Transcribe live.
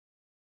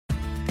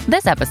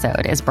This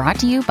episode is brought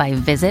to you by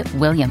Visit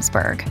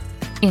Williamsburg.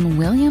 In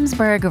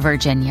Williamsburg,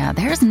 Virginia,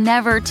 there's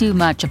never too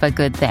much of a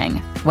good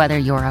thing. Whether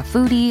you're a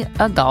foodie,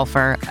 a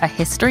golfer, a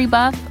history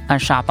buff, a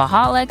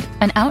shopaholic,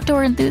 an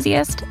outdoor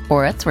enthusiast,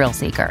 or a thrill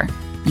seeker,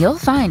 you'll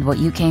find what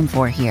you came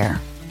for here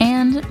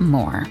and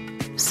more.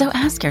 So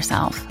ask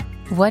yourself,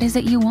 what is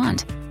it you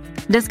want?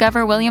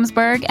 Discover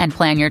Williamsburg and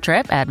plan your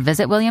trip at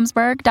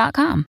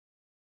visitwilliamsburg.com.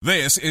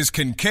 This is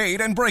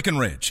Kincaid and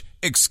Breckenridge,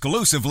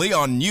 exclusively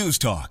on News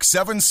Talk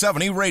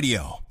 770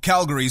 Radio,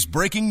 Calgary's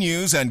breaking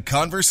news and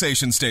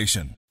conversation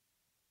station.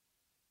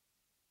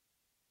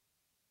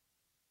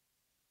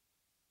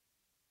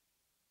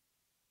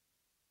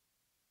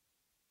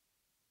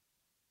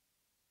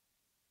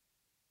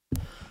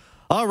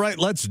 All right,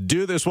 let's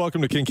do this.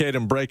 Welcome to Kincaid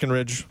and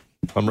Breckenridge.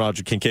 I'm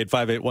Roger Kincaid,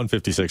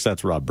 58156.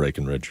 That's Rob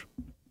Breckenridge,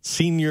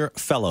 Senior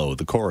Fellow,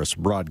 the Chorus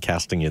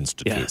Broadcasting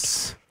Institute.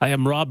 Yes, I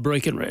am Rob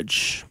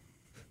Breckenridge.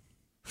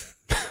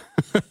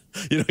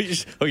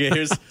 Here's,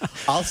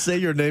 I'll say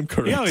your name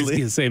correctly. You always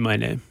can say my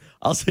name.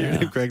 I'll say your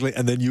name correctly,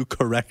 and then you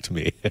correct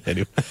me.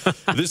 Anyway,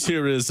 this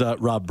here is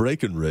Rob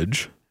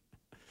Breckenridge.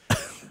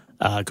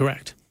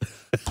 Correct.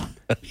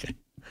 Okay.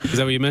 Is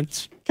that what you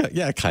meant?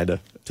 Yeah, kind of.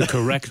 To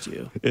correct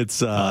you. It's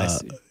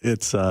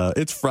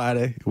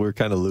Friday. We're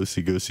kind of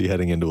loosey-goosey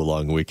heading into a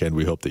long weekend.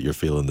 We hope that you're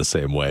feeling the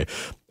same way.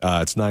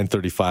 It's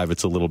 9:35.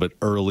 It's a little bit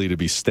early to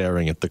be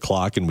staring at the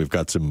clock, and we've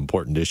got some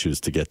important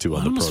issues to get to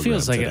on the program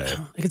feels like today.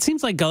 it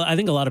seems like I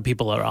think a lot of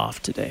people are off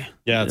today.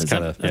 Yeah, it's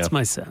kind of that's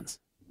my sense.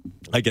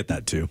 I get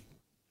that too.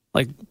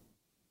 Like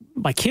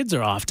my kids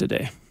are off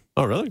today.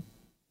 Oh, really?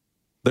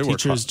 They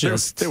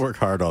work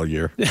hard all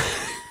year.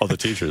 Oh, the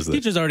teachers.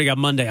 Teachers already got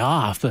Monday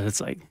off, but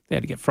it's like they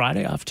had to get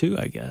Friday off too,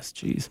 I guess.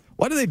 Jeez.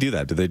 Why do they do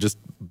that?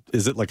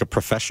 Is it like a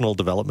professional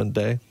development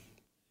day?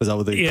 Is that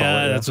what they call it?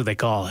 Yeah, that's what they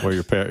call it.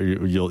 Where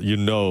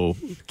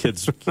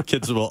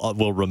kids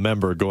will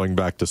remember going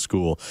back to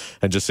school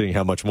and just seeing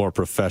how much more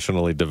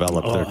professionally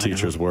developed their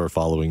teachers were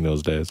following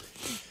those days.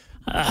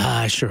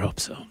 I sure hope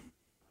so.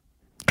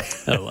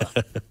 Oh, well.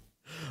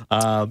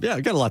 I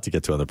got a lot to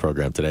get to on the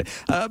program today.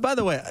 By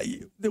the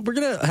way, we're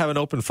going to have an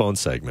open phone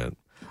segment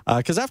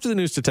because after the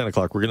news to 10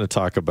 o'clock, we're going to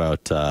talk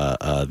about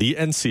the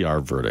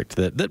NCR verdict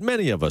that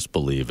many of us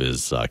believe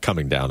is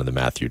coming down in the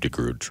Matthew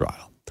DeGrood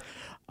trial.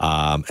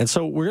 And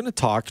so we're going to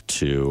talk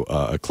to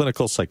a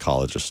clinical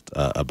psychologist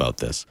about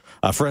this,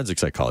 a forensic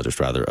psychologist,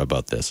 rather,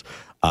 about this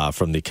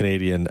from the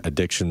Canadian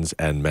Addictions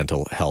and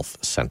Mental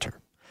Health Centre.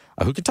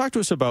 Who can talk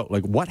to us about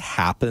what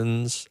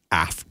happens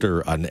after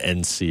an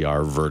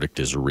NCR verdict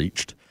is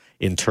reached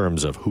in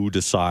terms of who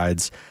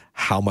decides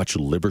how much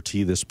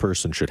liberty this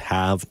person should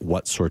have,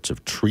 what sorts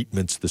of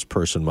treatments this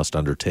person must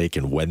undertake,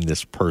 and when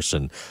this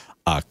person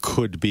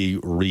could be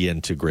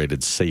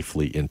reintegrated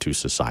safely into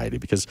society.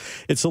 Because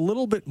it's a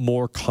little bit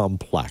more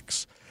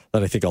complex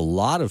than I think a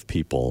lot of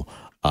people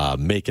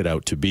make it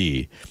out to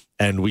be.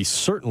 And we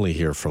certainly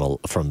hear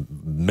from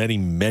many,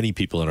 many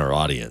people in our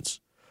audience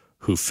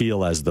who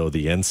feel as though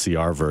the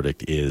NCR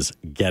verdict is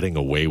getting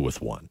away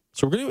with one.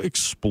 So we're going to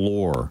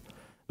explore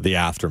the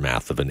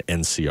aftermath of an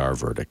NCR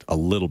verdict a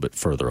little bit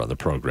further on the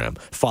program,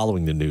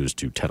 following the news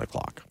to 10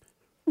 o'clock.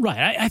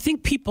 Right. I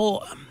think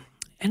people,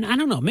 and I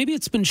don't know, maybe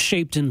it's been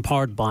shaped in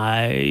part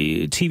by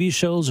TV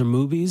shows or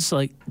movies.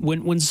 Like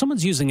when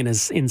someone's using an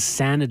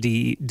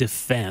insanity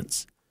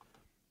defense,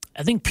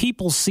 I think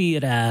people see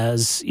it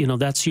as,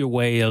 that's your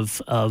way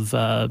of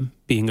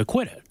being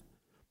acquitted.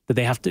 That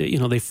they have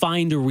to, they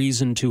find a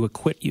reason to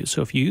acquit you.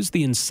 So if you use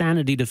the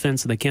insanity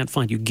defense and they can't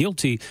find you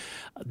guilty,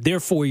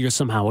 therefore you're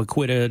somehow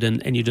acquitted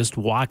and you just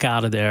walk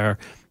out of there,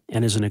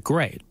 and isn't it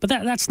great? But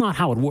that's not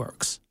how it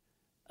works.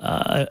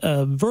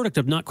 A verdict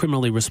of not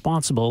criminally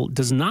responsible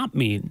does not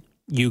mean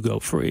you go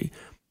free.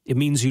 It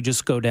means you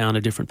just go down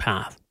a different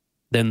path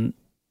than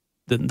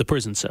the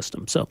prison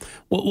system. So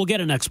we'll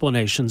get an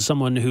explanation.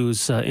 Someone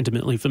who's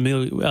intimately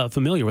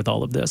familiar with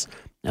all of this,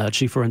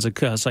 chief forensic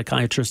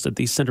psychiatrist at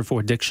the Center for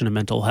Addiction and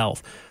Mental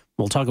Health.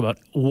 We'll talk about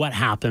what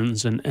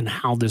happens and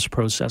how this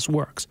process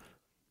works.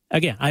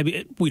 Again,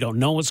 we don't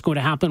know what's going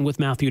to happen with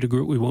Matthew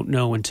DeGrood. We won't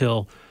know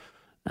until,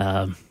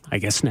 I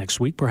guess, next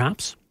week,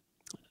 perhaps,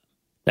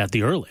 at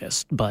the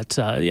earliest. But,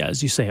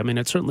 as you say,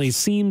 it certainly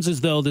seems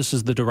as though this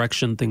is the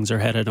direction things are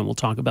headed, and we'll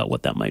talk about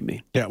what that might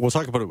mean. Yeah, we'll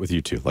talk about it with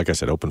you, too. Like I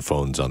said, open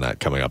phones on that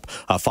coming up.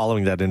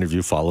 Following that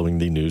interview, following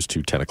the news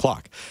to 10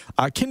 o'clock.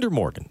 Kinder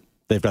Morgan,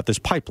 they've got this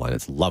pipeline.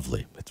 It's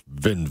lovely. It's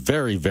been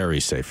very,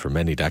 very safe for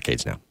many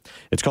decades now.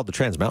 It's called the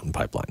Trans Mountain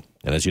Pipeline.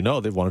 And as you know,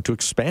 they've wanted to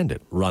expand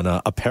it, run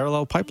a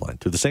parallel pipeline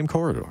through the same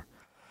corridor.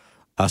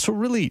 So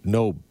really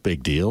no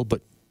big deal,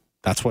 but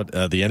that's what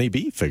the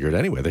NEB figured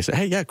anyway. They said,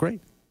 hey, yeah,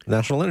 great.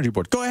 National Energy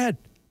Board, go ahead.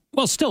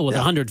 Well, still with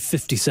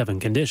 157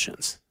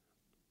 conditions.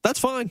 That's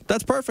fine.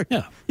 That's perfect.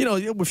 Yeah.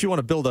 If you want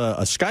to build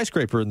a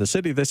skyscraper in the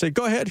city, they say,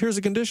 go ahead, here's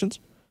the conditions.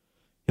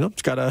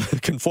 It's got to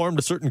conform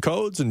to certain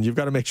codes, and you've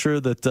got to make sure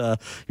that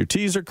your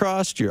T's are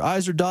crossed, your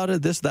I's are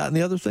dotted, this, that, and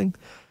the other thing.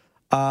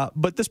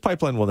 But this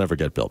pipeline will never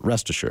get built,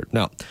 rest assured.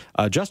 Now,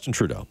 Justin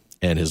Trudeau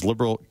and his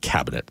Liberal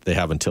cabinet, they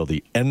have until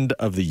the end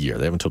of the year.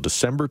 They have until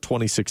December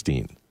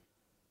 2016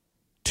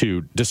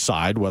 to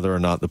decide whether or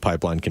not the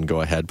pipeline can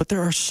go ahead. But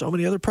there are so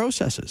many other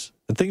processes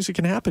and things that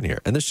can happen here.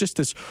 And there's just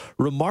this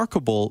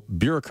remarkable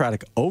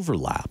bureaucratic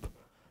overlap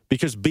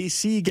because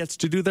BC gets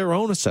to do their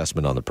own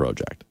assessment on the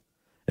project.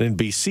 And in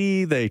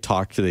BC,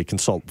 they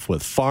consult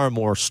with far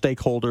more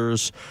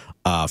stakeholders,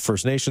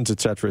 First Nations, et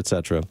cetera,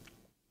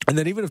 And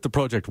then even if the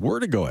project were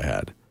to go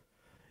ahead,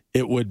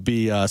 it would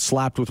be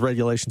slapped with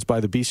regulations by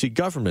the BC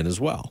government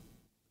as well.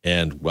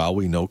 And, well,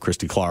 we know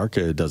Christy Clark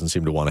doesn't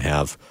seem to want to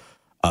have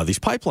these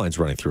pipelines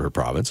running through her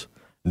province,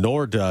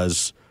 nor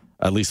does,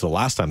 at least the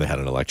last time they had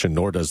an election,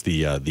 nor does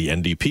the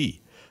NDP.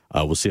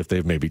 We'll see if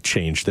they've maybe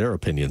changed their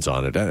opinions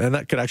on it. And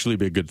that could actually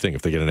be a good thing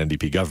if they get an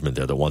NDP government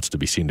there that wants to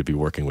be seen to be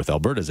working with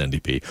Alberta's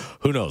NDP.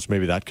 Who knows?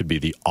 Maybe that could be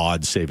the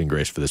odd saving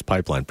grace for this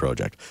pipeline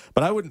project.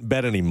 But I wouldn't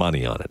bet any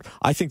money on it.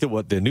 I think that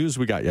what the news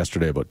we got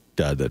yesterday about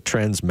the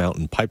Trans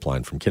Mountain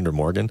Pipeline from Kinder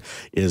Morgan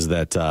is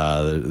that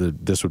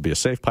this would be a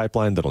safe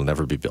pipeline that'll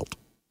never be built.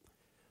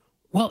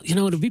 Well, it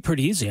would be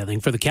pretty easy, I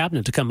think, for the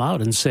cabinet to come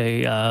out and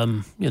say,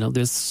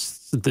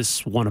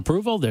 this one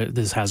approval,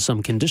 this has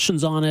some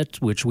conditions on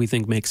it, which we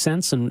think makes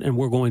sense, and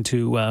we're going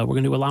to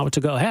allow it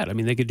to go ahead. I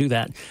mean, they could do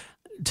that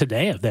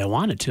today if they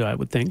wanted to, I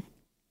would think.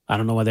 I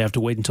don't know why they have to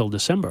wait until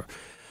December.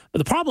 But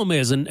the problem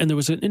is, and there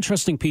was an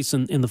interesting piece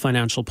in the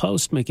Financial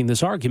Post making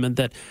this argument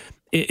that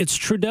it's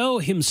Trudeau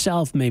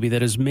himself maybe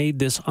that has made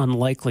this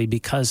unlikely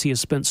because he has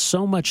spent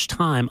so much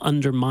time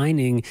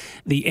undermining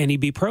the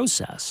NEB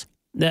process.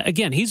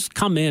 Again, he's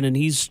come in and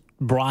he's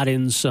brought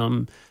in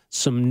some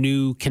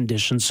new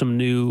conditions,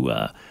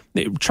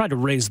 they tried to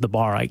raise the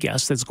bar, I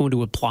guess, that's going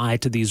to apply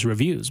to these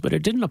reviews, but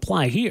it didn't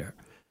apply here.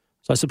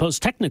 So I suppose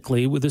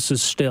technically this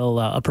is still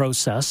a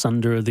process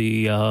under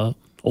the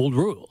old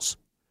rules.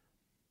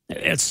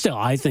 It's still,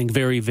 I think,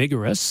 very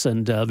vigorous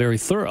and very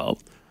thorough.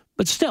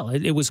 But still,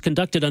 it was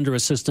conducted under a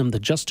system that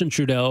Justin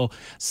Trudeau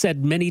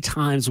said many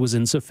times was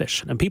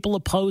insufficient. And people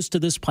opposed to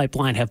this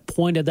pipeline have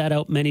pointed that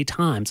out many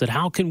times, that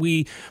how can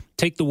we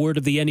take the word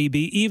of the NEB?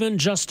 Even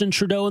Justin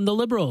Trudeau and the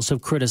Liberals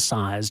have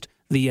criticized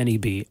the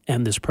NEB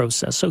and this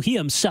process. So he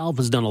himself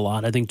has done a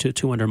lot, I think,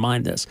 to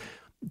undermine this.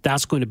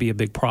 That's going to be a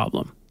big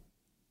problem.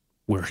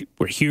 We're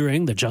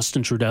hearing that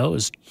Justin Trudeau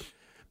is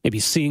maybe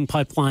seeing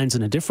pipelines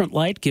in a different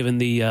light, given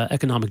the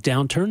economic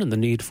downturn and the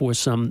need for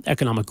some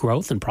economic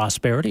growth and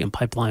prosperity, and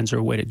pipelines are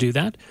a way to do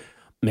that,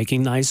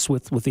 making nice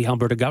with the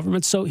Alberta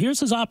government. So here's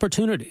his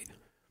opportunity.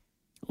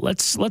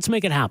 Let's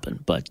make it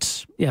happen.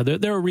 But, yeah,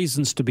 there are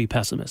reasons to be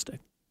pessimistic.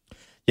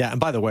 Yeah, and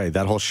by the way,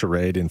 that whole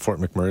charade in Fort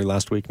McMurray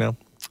last week now,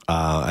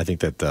 I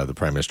think that the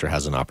Prime Minister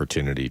has an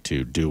opportunity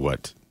to do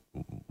what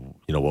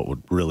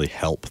would really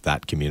help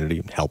that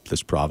community, help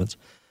this province,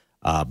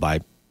 by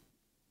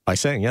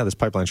saying, yeah, this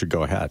pipeline should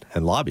go ahead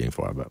and lobbying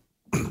for it. But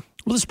well,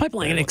 this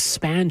pipeline and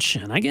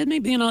expansion, I get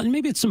maybe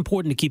it's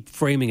important to keep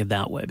framing it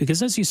that way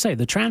because, as you say,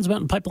 the Trans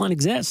Mountain Pipeline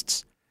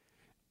exists.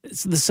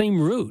 It's the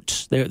same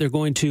route. They're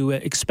going to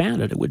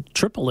expand it. It would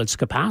triple its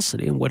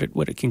capacity and what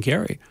it can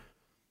carry.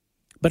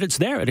 But it's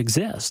there. It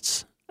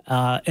exists.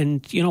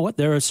 And you know what?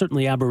 There are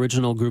certainly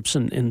Aboriginal groups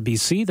in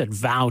BC that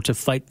vow to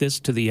fight this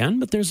to the end,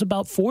 but there's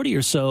about 40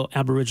 or so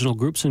Aboriginal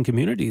groups and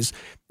communities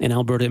in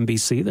Alberta and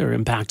BC that are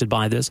impacted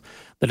by this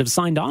that have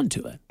signed on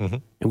to it. Mm-hmm.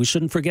 And we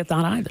shouldn't forget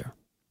that either.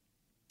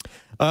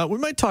 We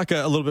might talk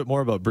a little bit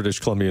more about British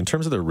Columbia in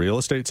terms of the real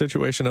estate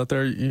situation out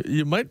there.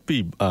 You might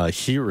be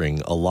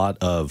hearing a lot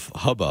of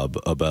hubbub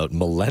about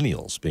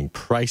millennials being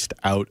priced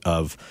out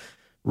of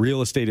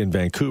real estate in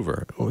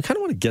Vancouver. We kind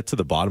of want to get to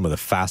the bottom of the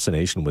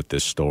fascination with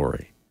this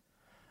story.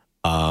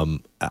 I've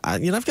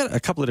got a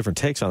couple of different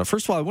takes on it.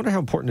 First of all, I wonder how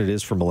important it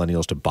is for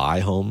millennials to buy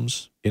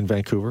homes in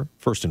Vancouver,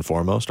 first and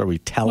foremost. Are we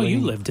telling... Well, you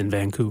lived in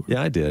Vancouver.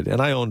 Yeah, I did.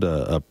 And I owned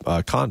a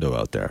condo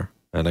out there.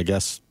 And I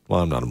guess,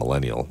 well, I'm not a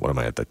millennial. What am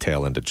I, at the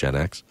tail end of Gen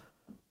X?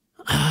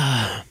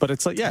 But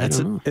it's like, yeah,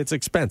 it's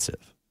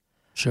expensive.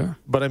 Sure.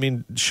 But I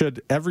mean,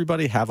 should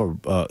everybody have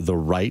the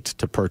right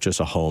to purchase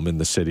a home in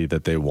the city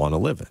that they want to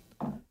live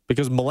in?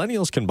 Because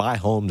millennials can buy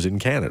homes in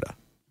Canada.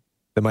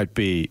 They might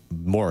be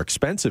more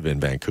expensive in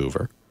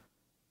Vancouver.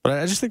 But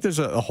I just think there's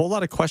a whole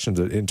lot of questions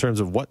in terms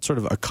of what sort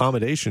of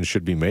accommodations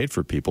should be made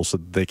for people so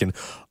that they can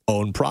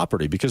own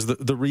property. Because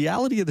the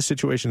reality of the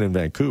situation in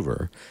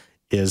Vancouver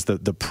is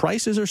that the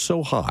prices are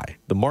so high.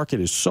 The market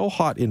is so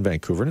hot in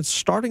Vancouver, and it's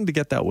starting to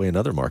get that way in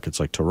other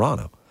markets like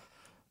Toronto.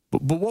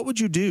 But what would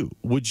you do?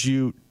 Would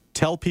you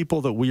tell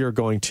people that we are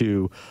going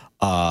to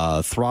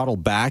throttle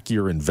back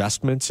your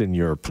investments in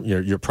your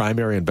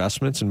primary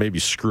investments and maybe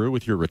screw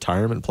with your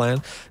retirement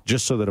plan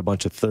just so that a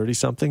bunch of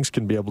 30-somethings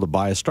can be able to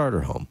buy a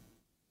starter home?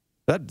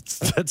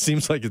 That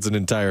seems like it's an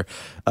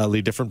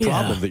entirely different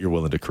problem that you're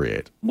willing to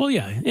create. Well,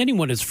 yeah,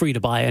 anyone is free to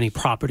buy any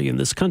property in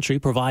this country,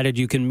 provided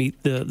you can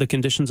meet the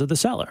conditions of the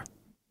seller.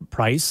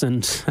 Price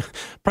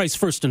price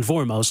first and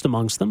foremost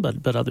amongst them,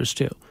 but others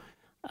too.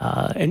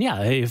 And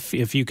yeah,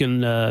 if you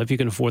can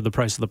afford the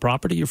price of the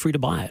property, you're free to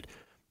buy it.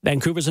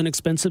 Vancouver's an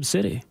expensive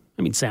city.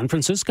 I mean, San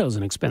Francisco's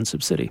an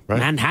expensive city. Right.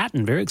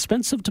 Manhattan, very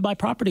expensive to buy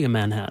property in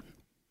Manhattan.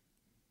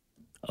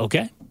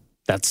 Okay.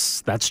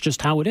 That's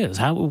just how it is.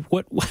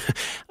 What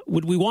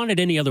would we want it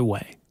any other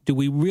way? do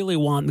we really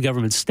want the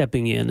government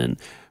stepping in and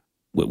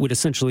what would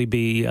essentially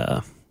be,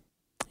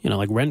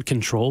 like rent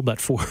control, but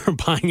for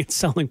buying and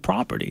selling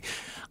property?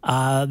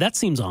 That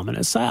seems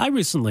ominous. I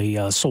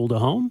recently sold a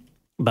home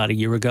about a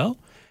year ago,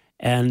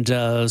 and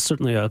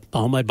certainly a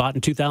home I bought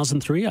in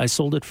 2003, I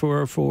sold it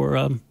for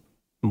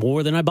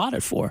more than I bought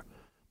it for.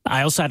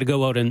 I also had to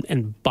go out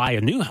and buy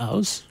a new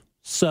house.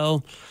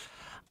 So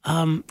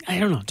I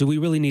don't know. Do we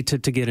really need to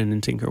get in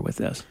and tinker with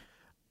this?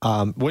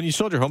 When you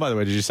sold your home, by the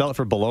way, did you sell it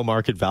for below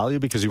market value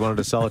because you wanted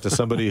to sell it to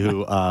somebody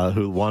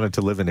who wanted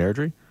to live in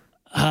Airdrie?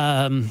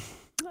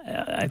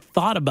 I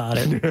thought about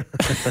it,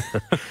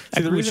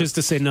 which is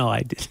to say, no,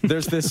 I didn't.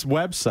 There's this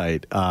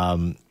website.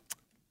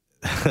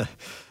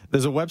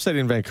 There's a website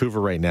in Vancouver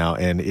right now,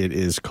 and it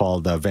is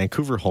called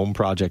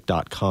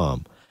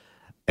VancouverHomeProject.com.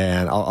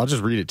 And I'll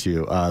just read it to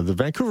you. The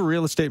Vancouver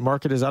real estate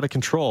market is out of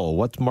control.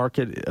 What's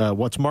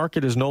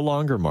market is no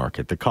longer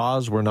market. The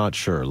cause, we're not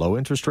sure. Low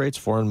interest rates,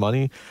 foreign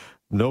money,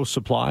 no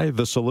supply.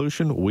 The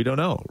solution, we don't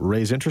know.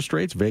 Raise interest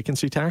rates,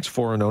 vacancy tax,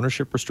 foreign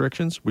ownership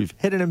restrictions. We've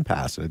hit an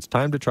impasse, and it's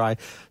time to try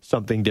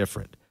something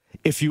different.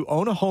 If you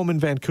own a home in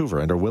Vancouver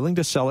and are willing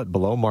to sell it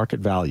below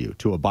market value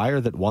to a buyer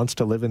that wants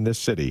to live in this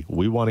city,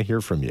 we want to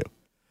hear from you.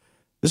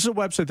 This is a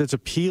website that's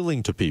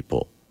appealing to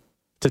people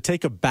to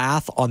take a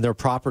bath on their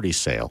property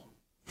sale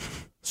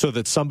so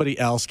that somebody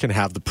else can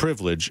have the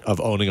privilege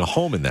of owning a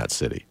home in that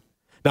city.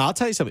 Now, I'll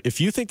tell you something.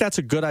 If you think that's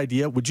a good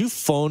idea, would you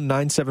phone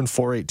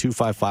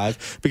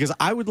 974-8255? Because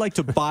I would like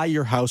to buy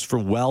your house for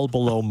well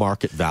below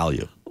market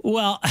value.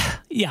 Well,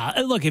 yeah.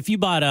 Look, if you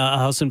bought a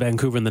house in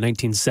Vancouver in the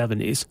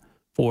 1970s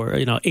for,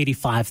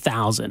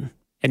 $85,000,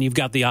 and you've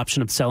got the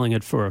option of selling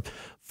it for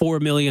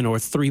 $4 million or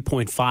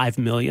 $3.5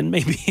 million,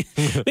 maybe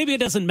it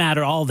doesn't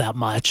matter all that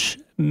much.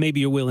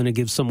 Maybe you're willing to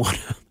give someone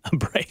a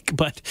break.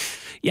 But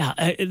yeah,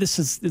 this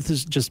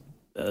is just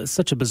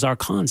such a bizarre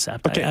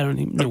concept. Okay. I don't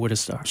even know where to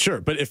start.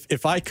 Sure, but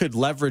if I could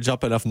leverage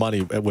up enough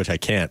money, which I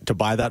can't, to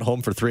buy that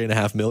home for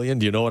 $3.5 million,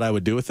 do you know what I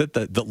would do with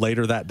it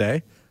later that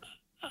day?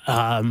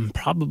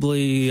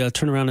 Probably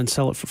turn around and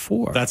sell it for $4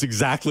 million. That's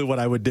exactly what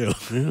I would do.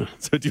 Yeah.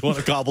 So do you want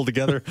to cobble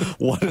together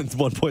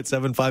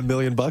 $1.75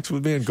 million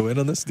with me and go in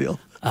on this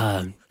deal?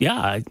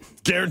 Yeah.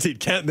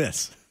 Guaranteed, can't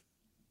miss.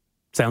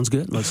 Sounds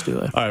good. Let's do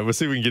it. All right, we'll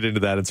see if we can get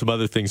into that and some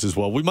other things as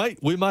well. We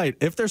might,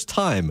 if there's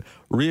time,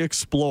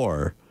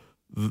 re-explore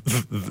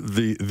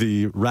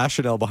the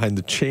rationale behind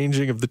the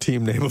changing of the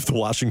team name of the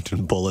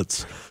Washington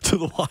Bullets to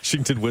the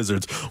Washington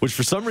Wizards, which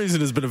for some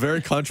reason has been a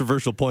very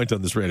controversial point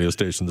on this radio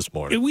station this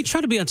morning. We try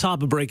to be on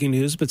top of breaking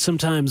news, but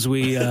sometimes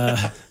we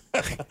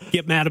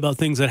get mad about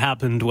things that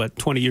happened,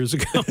 20 years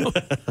ago,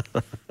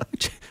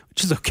 which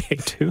is okay,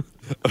 too.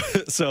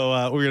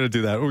 So we're going to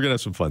do that. We're going to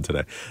have some fun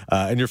today.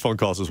 And your phone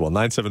calls as well,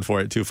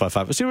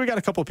 974-8255. See, we got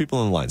a couple of people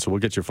on the line, so we'll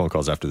get your phone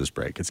calls after this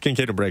break. It's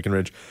Kincaid and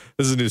Breckenridge.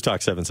 This is News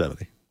Talk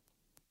 770.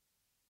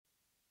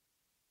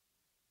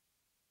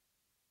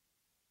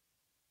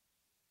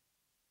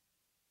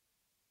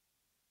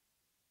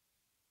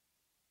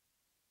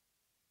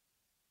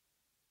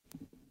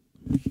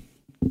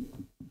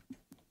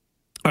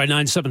 All right,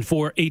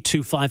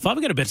 974-8255. We've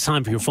got a bit of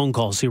time for your phone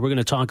calls here. We're going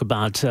to talk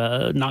about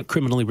not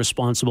criminally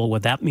responsible,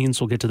 what that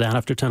means. We'll get to that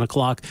after 10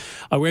 o'clock.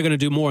 We're going to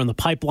do more on the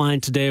pipeline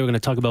today. We're going to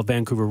talk about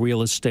Vancouver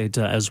real estate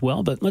as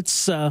well. But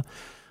let's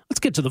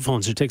get to the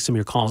phones here, take some of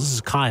your calls. This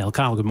is Kyle.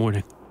 Kyle, good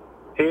morning.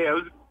 Hey, I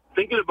was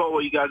thinking about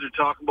what you guys are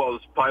talking about,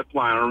 this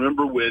pipeline. I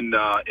remember when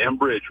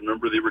Enbridge,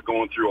 they were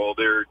going through all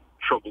their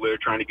trouble there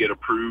trying to get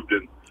approved.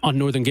 And on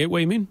Northern Gateway,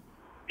 you mean?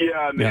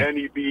 Yeah, and the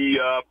NEB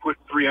put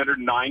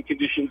 309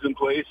 conditions in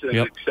place and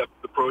accepted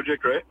the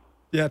project, right?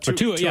 Yeah,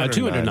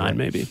 209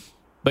 maybe.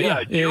 But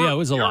it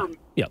was a lot.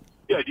 Yeah.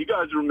 Yeah, do you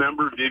guys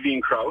remember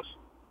Vivian Krause?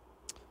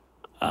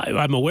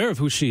 I'm aware of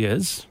who she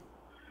is.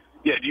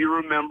 Yeah, do you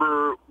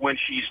remember when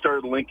she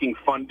started linking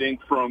funding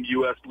from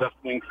U.S.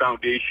 left-wing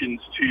foundations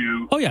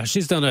to... Oh, yeah,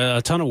 she's done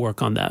a ton of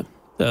work on that.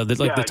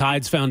 The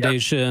Tides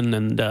Foundation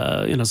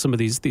and some of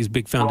these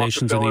big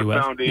foundations in the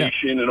U.S.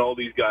 Foundation and all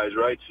these guys,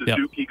 right?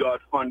 Suzuki got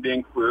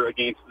funding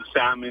against the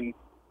salmon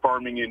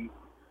farming in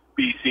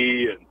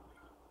BC. And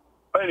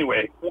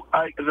anyway,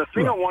 the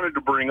thing I wanted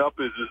to bring up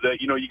is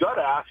that, you got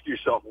to ask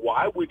yourself,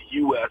 why would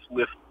U.S.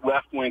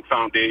 left-wing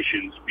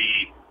foundations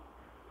be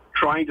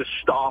trying to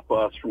stop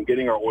us from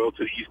getting our oil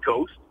to the East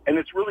Coast? And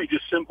it's really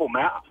just simple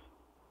math.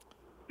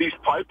 These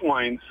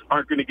pipelines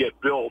aren't going to get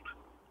built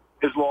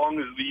as long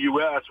as the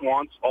U.S.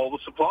 wants all the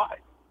supply.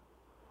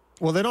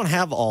 Well, they don't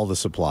have all the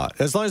supply.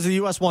 As long as the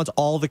U.S. wants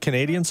all the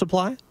Canadian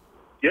supply?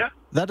 Yeah.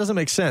 That doesn't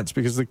make sense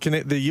because the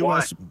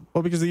U.S. Why?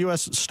 Well, because the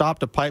U.S.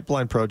 stopped a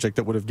pipeline project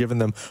that would have given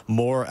them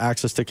more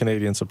access to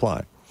Canadian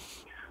supply.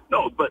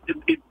 No, but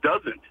it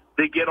doesn't.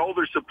 They get all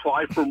their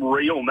supply from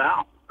rail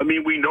now.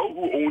 We know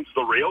who owns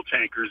the rail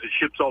tankers that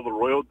ships all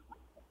the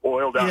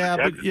oil down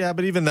to Texas.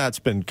 But even that's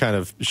been kind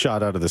of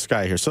shot out of the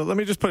sky here. So let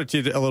me just put it to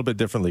you a little bit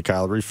differently,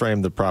 Kyle.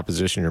 Reframe the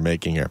proposition you're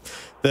making here.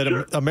 That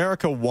sure.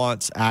 America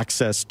wants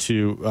access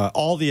to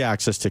all the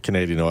access to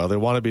Canadian oil. They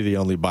want to be the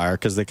only buyer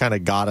because they kind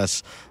of got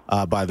us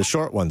by the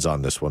short ones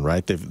on this one,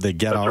 right? They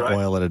get our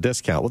oil at a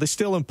discount. Well, they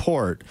still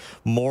import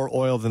more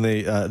oil than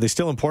they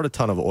still import a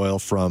ton of oil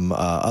from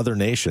other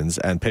nations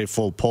and pay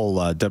full pull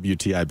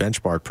WTI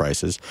benchmark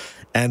prices,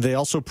 and they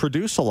also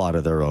produce a lot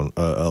of their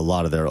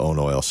own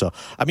oil. So,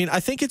 I mean, I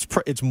think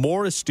it's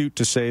more astute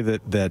to say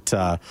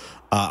that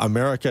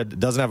America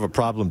doesn't have a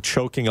problem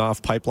choking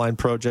off pipeline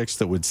projects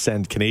that would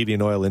send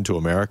Canadian oil into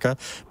America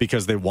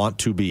because they want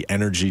to be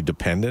energy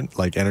dependent,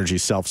 like energy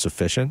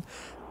self-sufficient.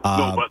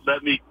 No,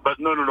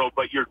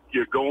 but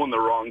you're going the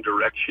wrong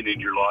direction in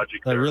your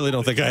logic there. I really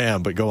don't think I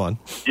am, but go on.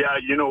 Yeah,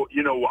 you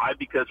know why?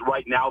 Because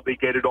right now they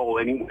get it all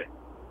anyway.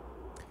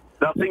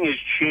 Nothing has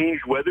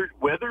changed. Whether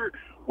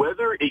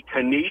a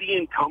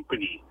Canadian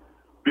company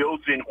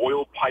builds an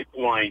oil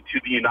pipeline to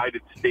the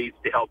United States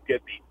to help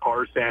get the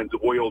tar sands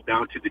oil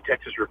down to the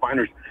Texas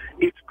refiners,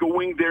 it's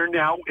going there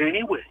now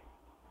anyway.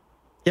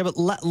 Yeah, but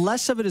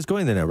less of it is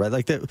going there now, right?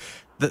 Like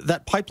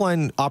that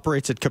pipeline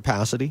operates at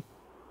capacity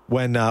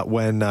when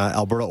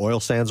Alberta oil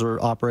sands are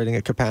operating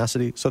at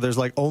capacity. So there's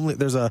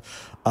a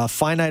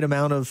finite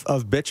amount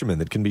of bitumen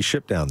that can be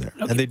shipped down there,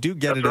 and they do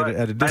get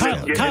at a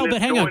discount. Kyle,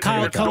 but hang on,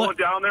 Kyle. It's going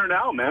down there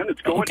now, man.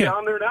 It's going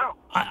down there now.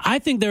 I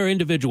think there are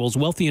individuals,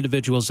 wealthy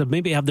individuals, that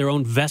maybe have their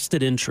own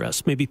vested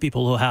interests. Maybe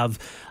people who have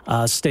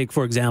stake,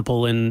 for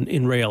example,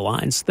 in rail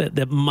lines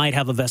that might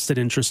have a vested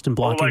interest in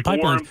blocking like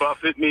pipelines. Warren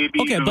Buffett,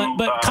 maybe. Okay,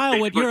 but Kyle,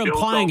 what you're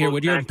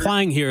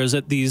implying here is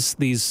that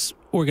these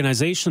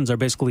organizations are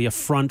basically a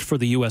front for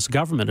the U.S.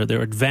 government, or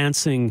they're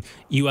advancing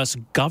U.S.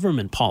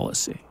 government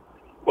policy.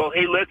 Well,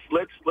 hey, let's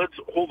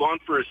hold on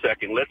for a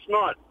second. Let's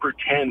not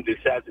pretend this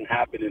hasn't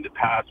happened in the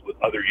past with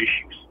other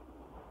issues.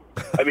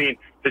 I mean,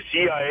 the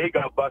CIA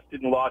got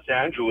busted in Los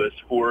Angeles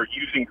for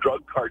using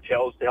drug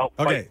cartels to help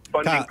fight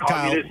funding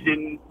communists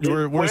in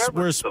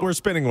we're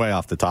spinning way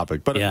off the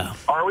topic, but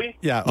are we?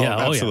 Yeah,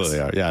 absolutely.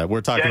 Yes. Yeah,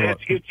 we're talking about.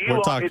 It's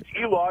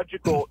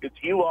illogical. It's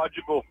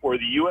illogical for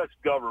the U.S.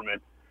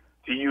 government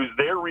to use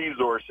their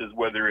resources,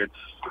 whether it's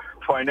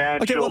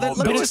financial.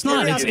 But it's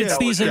not.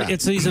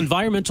 It's these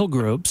environmental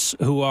groups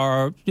who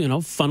are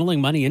funneling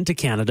money into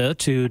Canada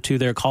to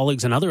their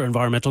colleagues and other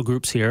environmental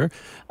groups here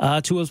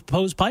to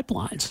oppose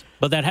pipelines.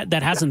 But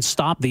that hasn't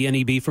stopped the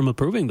NEB from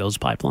approving those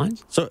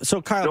pipelines. So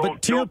Kyle,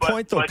 but to your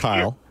point though,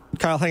 Kyle,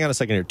 hang on a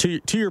second here.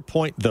 To your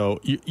point though,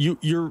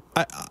 you're.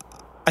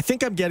 I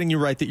think I'm getting you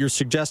right that you're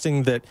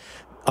suggesting that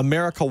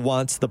America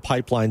wants the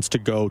pipelines to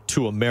go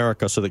to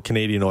America so that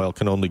Canadian oil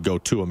can only go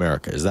to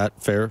America. Is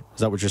that fair?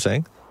 Is that what you're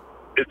saying?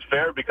 It's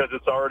fair because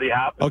it's already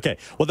happened. Okay.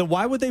 Well, then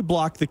why would they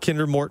block the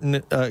Kinder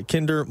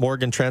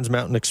Morgan Trans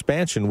Mountain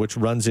expansion, which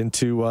runs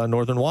into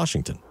northern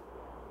Washington?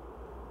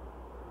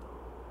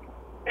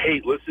 Hey,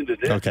 listen to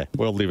this. Okay.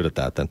 We'll leave it at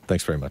that then.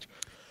 Thanks very much.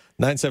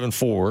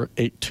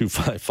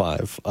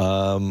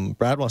 974-8255.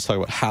 Brad wants to talk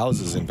about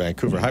houses in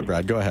Vancouver. Hi,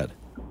 Brad. Go ahead.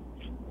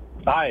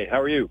 Hi. How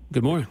are you?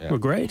 Good morning. Yeah. We're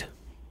great.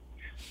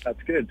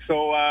 That's good.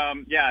 So,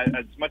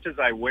 as much as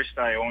I wished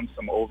I owned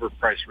some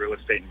overpriced real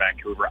estate in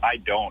Vancouver, I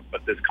don't.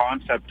 But this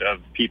concept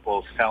of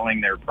people selling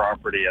their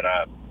property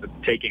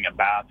taking a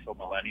bath so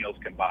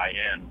millennials can buy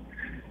in.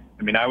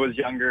 I mean, I was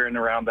younger and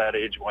around that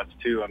age once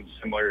too. I'm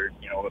similar,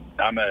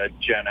 I'm a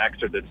Gen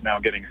Xer that's now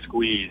getting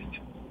squeezed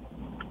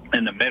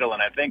in the middle.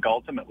 And I think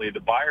ultimately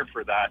the buyer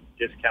for that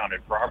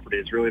discounted property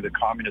is really the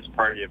Communist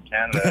Party of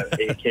Canada,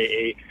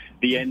 aka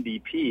the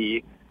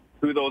NDP,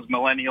 who those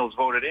millennials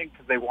voted in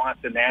because they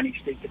want the nanny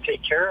state to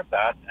take care of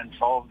that and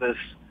solve this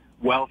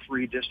wealth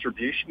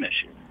redistribution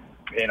issue.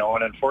 And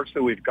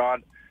unfortunately we've got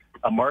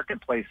a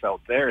marketplace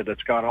out there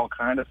that's got all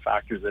kind of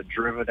factors that have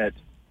driven it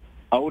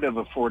out of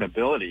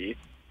affordability.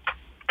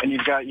 And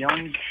you've got a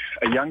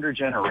younger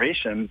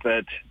generation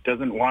that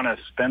doesn't want to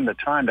spend the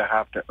time to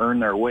have to earn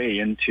their way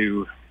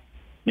into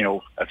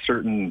a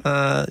certain...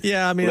 I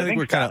think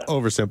we're kind of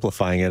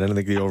oversimplifying it. And I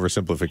think the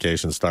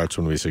oversimplification starts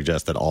when we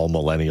suggest that all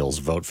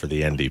millennials vote for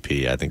the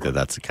NDP. I think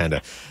that's a kind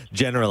of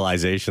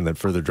generalization that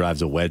further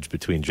drives a wedge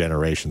between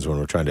generations when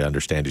we're trying to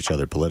understand each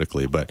other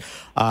politically. But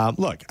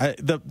look,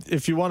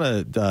 if you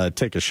want to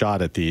take a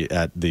shot at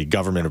the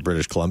government of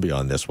British Columbia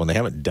on this one, they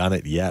haven't done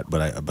it yet,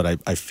 but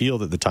I feel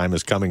that the time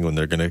is coming when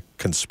they're going to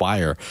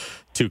conspire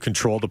to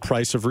control the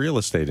price of real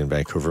estate in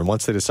Vancouver. And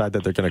once they decide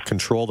that they're going to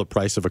control the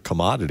price of a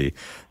commodity,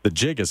 the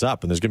jig is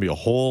up, and there's going to be a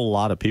whole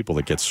lot of people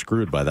that get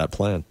screwed by that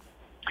plan.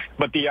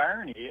 But the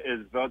irony is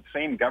the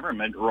same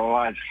government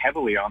relies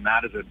heavily on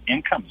that as an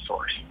income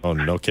source. Oh,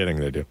 no kidding,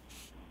 they do.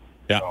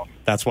 Yeah,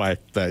 that's why,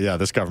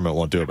 this government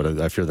won't do it,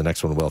 but I fear the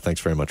next one will.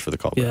 Thanks very much for the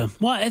call. Yeah,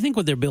 well, I think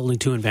what they're building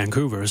to in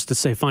Vancouver is to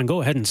say, fine,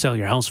 go ahead and sell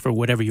your house for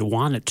whatever you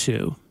want it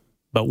to,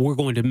 but we're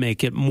going to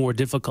make it more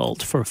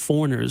difficult for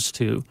foreigners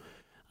to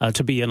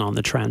be in on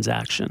the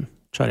transaction,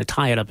 try to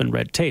tie it up in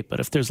red tape. But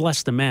if there's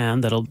less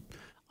demand, that'll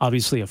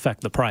obviously affect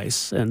the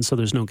price, and so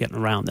there's no getting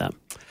around that.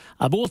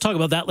 But we'll talk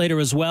about that later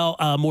as well.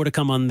 More to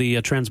come on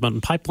the Trans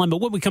Mountain Pipeline. But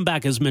when we come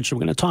back, as mentioned,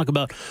 we're going to talk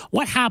about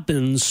what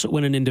happens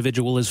when an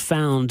individual is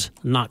found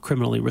not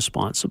criminally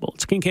responsible.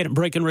 It's Kincaid and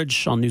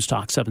Breckenridge on News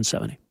Talk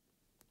 770.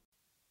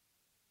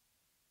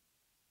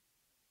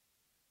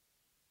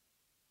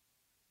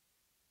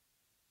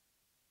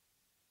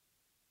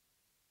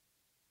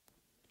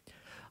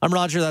 I'm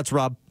Roger. That's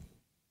Rob.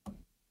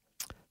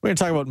 We're going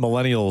to talk about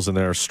millennials and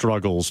their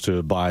struggles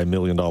to buy $1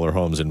 million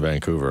homes in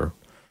Vancouver.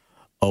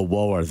 Oh,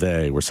 woe are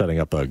they. We're setting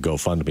up a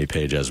GoFundMe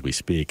page as we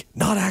speak.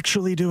 Not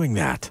actually doing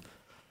that.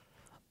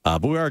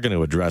 But we are going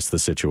to address the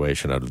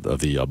situation of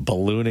the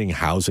ballooning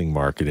housing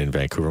market in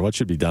Vancouver. What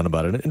should be done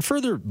about it? And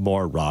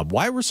furthermore, Rob,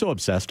 why we're so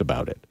obsessed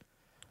about it.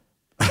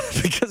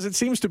 Because it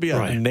seems to be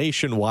a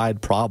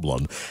nationwide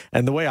problem.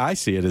 And the way I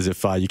see it is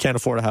if you can't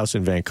afford a house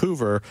in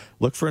Vancouver,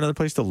 look for another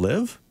place to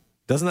live.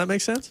 Doesn't that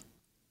make sense?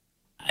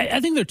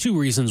 I think there are two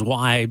reasons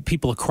why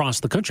people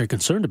across the country are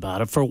concerned about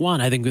it. For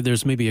one, I think that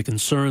there's maybe a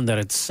concern that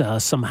it's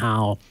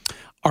somehow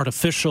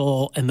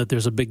artificial and that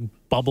there's a big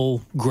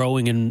bubble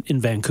growing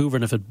in Vancouver,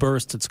 and if it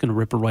bursts, it's going to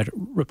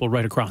ripple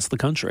right across the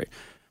country.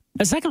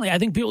 And secondly, I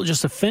think people are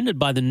just offended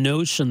by the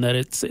notion that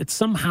it's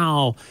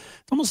somehow,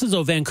 it's almost as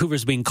though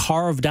Vancouver's being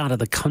carved out of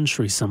the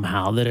country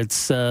somehow, that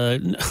it's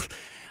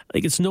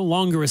like it's no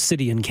longer a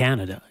city in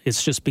Canada.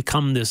 It's just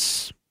become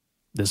this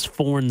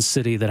foreign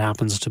city that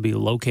happens to be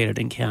located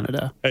in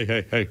Canada. Hey,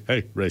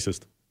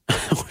 racist.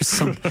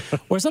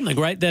 or something,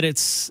 right? That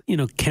it's,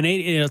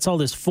 Canadian, it's all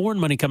this foreign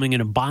money coming in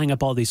and buying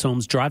up all these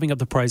homes, driving up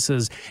the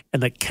prices,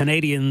 and that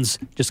Canadians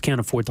just can't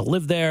afford to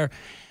live there.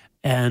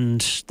 And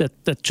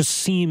that just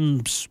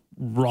seems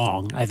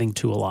wrong, I think,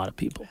 to a lot of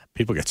people.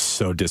 People get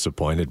so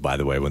disappointed, by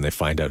the way, when they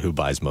find out who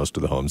buys most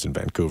of the homes in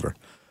Vancouver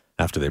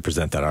after they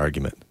present that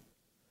argument.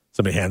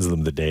 Somebody hands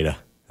them the data,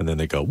 and then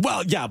they go,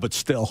 well, yeah, but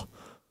still.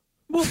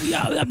 Well,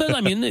 yeah, but I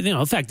mean,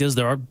 the fact is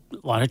there are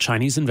a lot of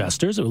Chinese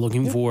investors who are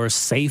looking for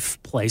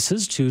safe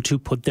places to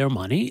put their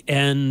money,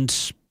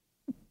 and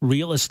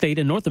real estate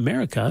in North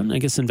America, and I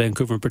guess in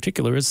Vancouver in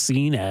particular, is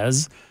seen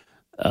as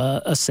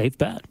a safe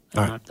bet.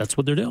 Right. That's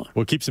what they're doing.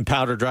 We'll keep some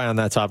powder dry on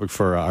that topic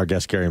for our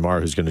guest, Gary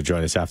Marr, who's going to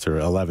join us after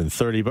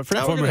 11:30. But for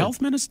now, former health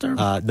minister?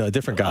 No, a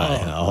different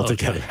guy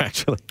altogether,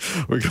 actually.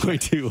 We're going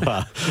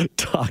to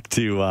talk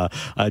to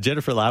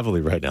Jennifer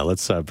Lavallee right now.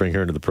 Let's bring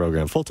her into the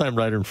program. Full-time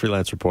writer and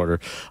freelance reporter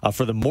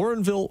for the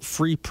Morinville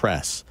Free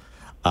Press.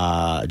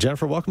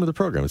 Jennifer, welcome to the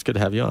program. It's good to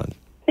have you on.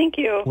 Thank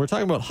you. We're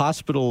talking about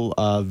hospital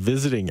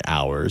visiting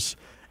hours.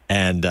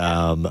 And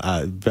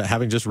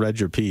having just read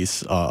your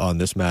piece on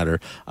this matter,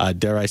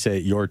 dare I say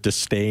your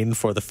disdain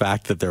for the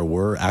fact that there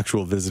were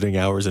actual visiting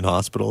hours in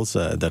hospitals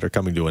that are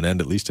coming to an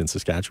end, at least in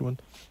Saskatchewan?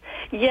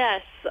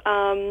 Yes.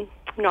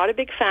 Not a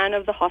big fan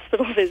of the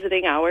hospital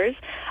visiting hours,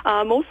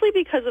 mostly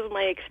because of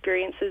my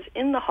experiences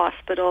in the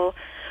hospital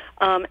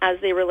as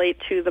they relate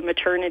to the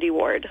maternity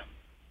ward.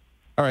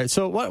 All right.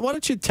 So why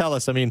don't you tell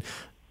us, I mean,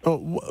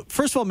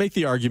 first of all, make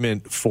the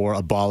argument for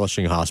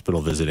abolishing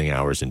hospital visiting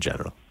hours in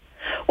general.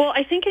 Well,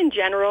 I think in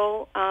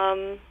general,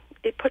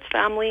 it puts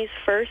families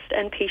first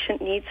and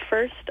patient needs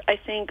first. I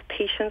think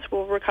patients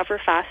will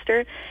recover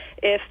faster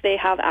if they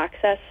have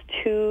access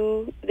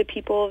to the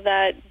people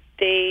that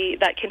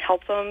can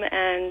help them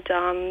and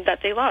that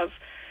they love.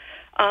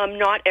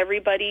 Not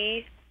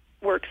everybody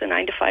works a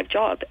 9-to-5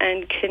 job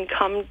and can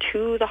come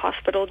to the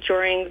hospital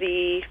during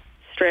the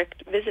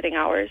strict visiting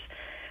hours.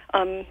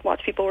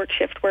 Lots of people work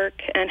shift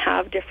work and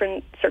have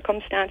different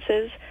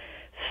circumstances.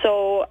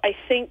 So I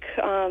think...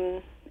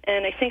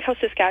 and I think how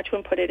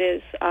Saskatchewan put it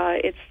is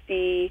it's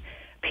the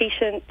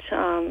patient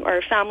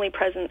or family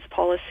presence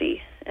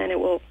policy, and it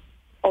will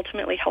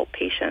ultimately help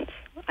patients,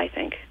 I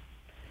think.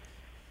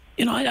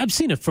 I've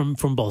seen it from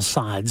both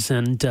sides,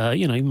 and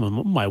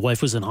even my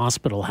wife was in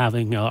hospital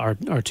having our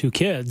two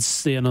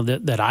kids.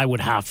 That I would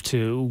have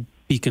to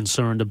be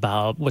concerned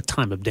about what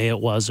time of day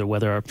it was or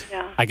whether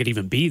I could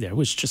even be there,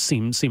 which just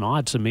seemed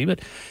odd to me.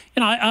 But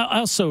I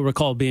also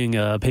recall being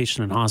a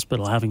patient in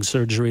hospital having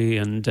surgery,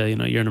 and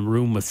you're in a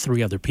room with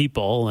 3 other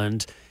people,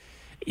 and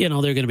there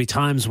are going to be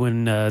times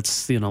when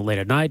it's late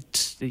at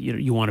night.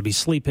 You want to be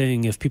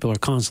sleeping. If people are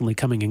constantly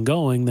coming and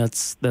going,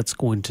 that's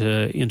going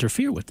to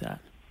interfere with that.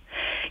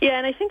 Yeah,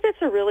 and I think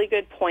that's a really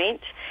good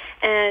point.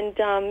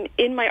 And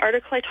in my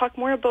article, I talk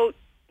more about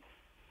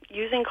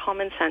using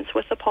common sense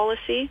with the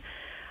policy.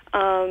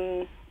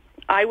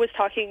 I was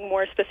talking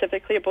more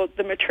specifically about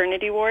the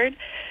maternity ward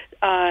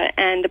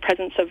and the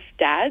presence of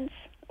dads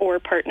or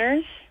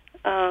partners.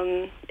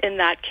 In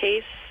that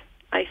case,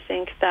 I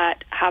think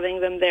that having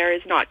them there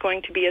is not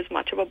going to be as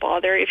much of a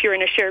bother. If you're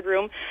in a shared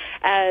room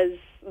as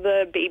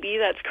the baby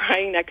that's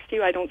crying next to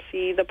you, I don't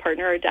see the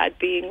partner or dad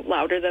being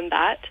louder than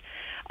that.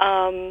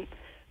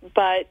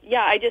 But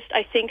yeah,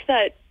 I think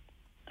that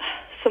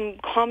some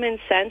common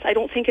sense, I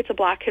don't think it's a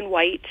black and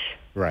white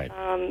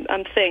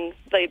thing.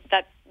 Like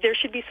that, there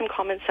should be some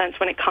common sense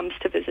when it comes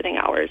to visiting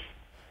hours.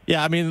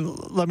 Yeah, I mean,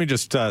 let me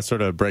just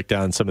sort of break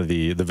down some of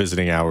the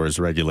visiting hours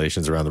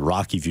regulations around the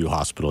Rocky View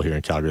Hospital here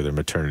in Calgary, their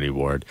maternity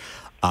ward.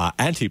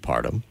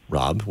 Antepartum,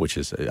 Rob, which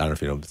is, I don't know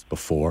if you know, it's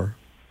before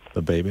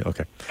the baby.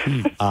 Okay.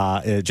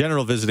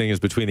 General visiting is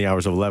between the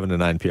hours of 11 to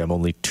 9 p.m.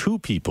 Only 2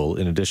 people,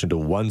 in addition to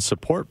 1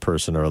 support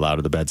person, are allowed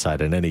at the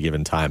bedside at any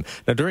given time.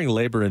 Now, during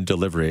labor and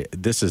delivery,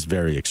 this is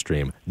very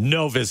extreme.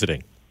 No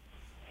visiting.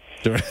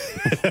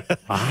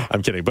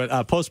 I'm kidding. But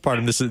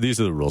postpartum, these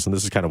are the rules, and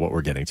this is kind of what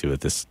we're getting to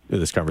at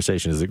this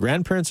conversation, is that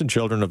grandparents and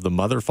children of the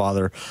mother,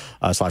 father,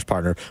 /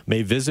 partner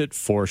may visit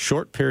for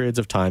short periods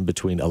of time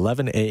between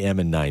 11 a.m.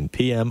 and 9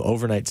 p.m.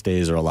 Overnight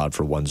stays are allowed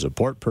for one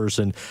support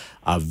person.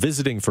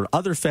 Visiting for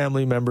other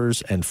family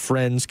members and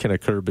friends can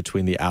occur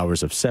between the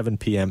hours of 7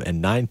 p.m.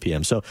 and 9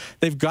 p.m. So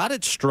they've got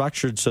it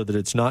structured so that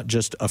it's not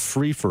just a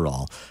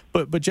free-for-all.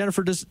 But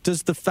Jennifer,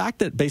 does the fact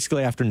that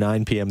basically after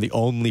 9 p.m. the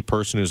only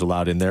person who's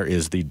allowed in there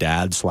is the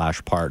dad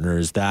 / partner,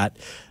 is that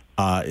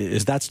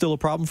still a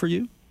problem for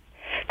you?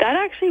 That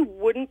actually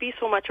wouldn't be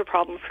so much a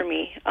problem for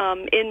me.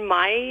 In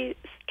my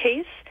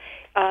case,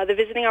 the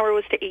visiting hour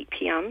was to 8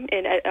 p.m.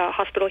 in a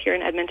hospital here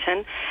in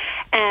Edmonton,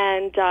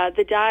 and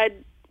the dad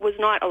was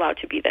not allowed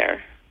to be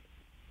there.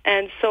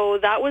 And so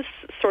that was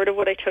sort of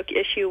what I took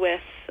issue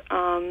with.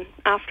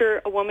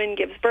 After a woman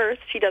gives birth,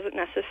 she doesn't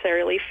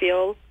necessarily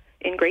feel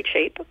in great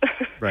shape.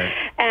 Right.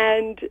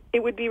 And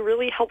it would be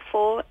really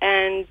helpful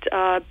and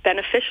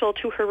beneficial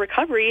to her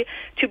recovery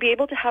to be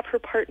able to have her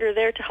partner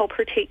there to help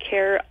her take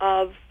care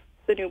of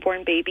the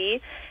newborn baby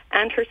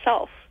and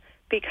herself,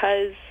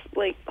 because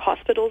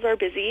hospitals are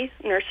busy,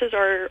 nurses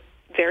are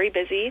very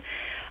busy.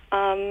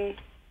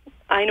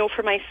 I know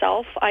for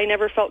myself, I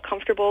never felt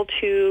comfortable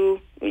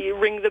to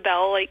ring the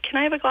bell, can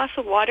I have a glass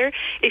of water?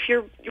 If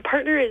your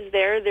partner is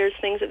there, there's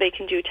things that they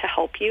can do to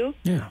help you.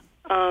 Yeah.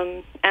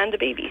 And the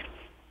baby.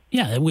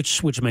 Yeah,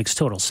 which makes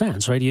total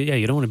sense, right?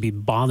 You don't want to be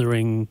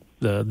bothering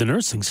the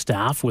nursing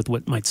staff with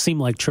what might seem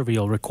like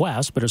trivial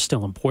requests, but are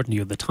still important to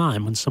you at the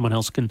time when someone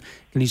else can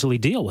easily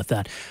deal with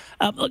that.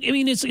 Look, I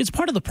mean, it's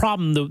part of the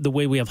problem, the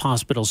way we have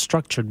hospitals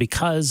structured,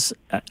 because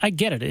I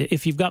get it.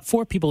 If you've got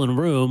 4 people in a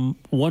room,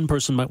 one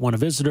person might want a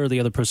visitor, the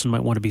other person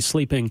might want to be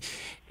sleeping.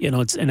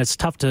 It's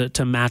tough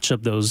to match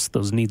up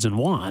those needs and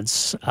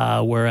wants.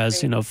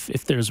 Whereas,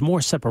 if there's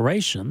more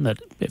separation, that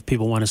if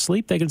people want to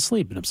sleep, they can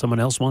sleep. And if someone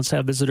else wants to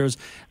have visitors,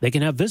 they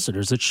can have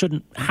visitors. It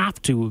shouldn't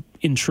have to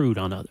intrude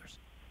on others.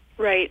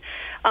 Right.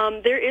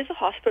 There is a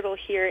hospital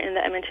here in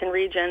the Edmonton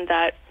region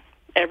that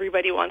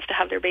everybody wants to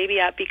have their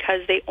baby at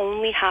because they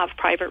only have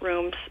private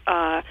rooms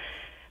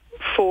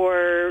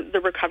for the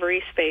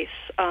recovery space.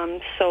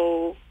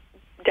 So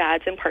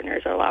dads and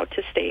partners are allowed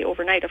to stay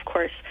overnight, of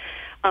course.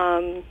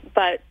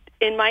 But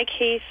in my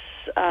case,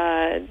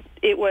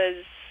 it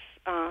was...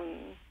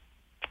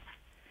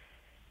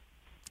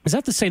 Is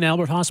that the St.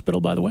 Albert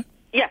Hospital, by the way?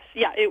 Yes,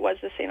 yeah, it was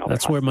the St. Albert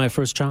That's Hospital. where my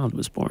first child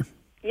was born.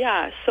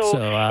 Yeah, so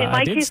in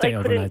my case, I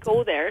couldn't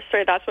go there.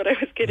 Sorry, that's what I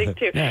was getting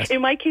to. Yes.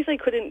 In my case, I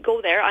couldn't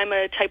go there. I'm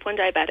a type 1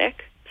 diabetic,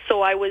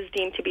 so I was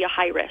deemed to be a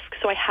high risk.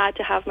 So I had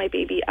to have my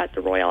baby at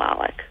the Royal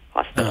Alec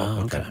Hospital.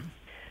 Oh, okay.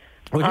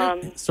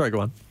 Sorry,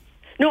 go on.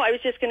 No, I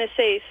was just going to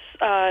say,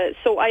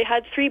 so I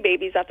had 3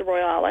 babies at the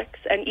Royal Alex,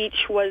 and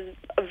each was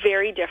a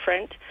very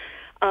different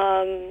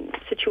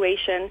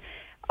situation.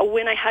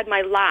 When I had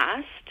my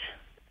last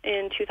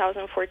in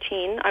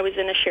 2014, I was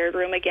in a shared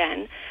room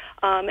again.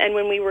 And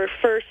when we were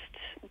first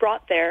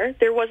brought there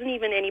wasn't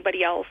even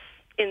anybody else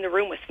in the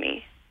room with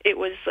me. It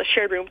was a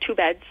shared room, 2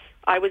 beds.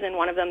 I was in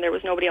one of them. There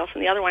was nobody else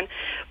in the other one.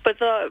 But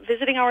the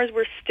visiting hours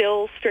were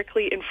still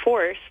strictly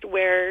enforced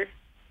where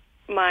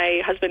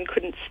my husband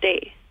couldn't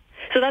stay.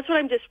 So that's what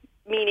I'm just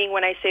meaning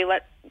when I say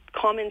let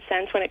common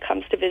sense when it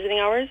comes to visiting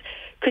hours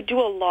could do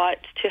a lot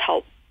to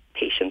help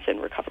patients in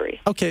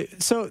recovery. Okay,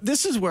 so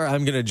this is where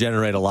I'm going to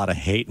generate a lot of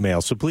hate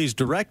mail. So please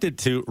direct it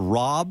to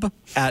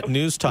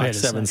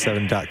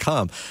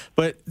rob@newstalk77.com.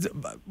 But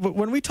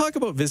when we talk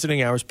about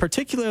visiting hours,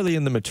 particularly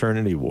in the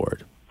maternity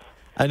ward,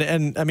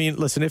 and I mean,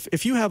 listen,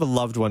 if you have a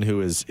loved one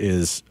who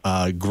is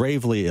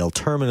gravely ill,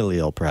 terminally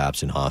ill,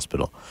 perhaps in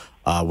hospital,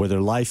 where their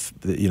life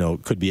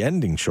could be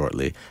ending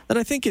shortly, then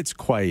I think it's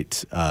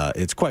quite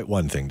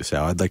one thing to say,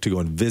 I'd like to go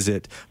and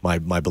visit my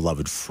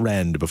beloved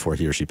friend before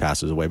he or she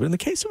passes away. But in the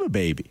case of a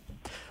baby,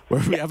 where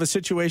we have a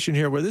situation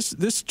here where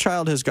this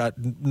child has got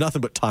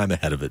nothing but time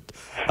ahead of it,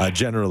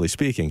 generally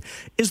speaking,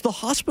 is the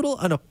hospital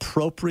an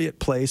appropriate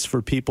place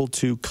for people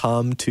to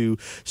come to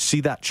see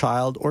that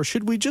child? Or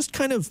should we just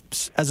kind of,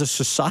 as a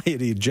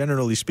society,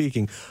 generally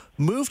speaking,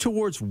 move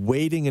towards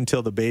waiting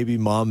until the baby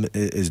mom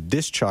is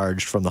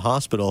discharged from the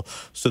hospital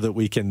so that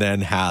we can then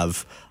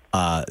have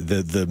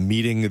the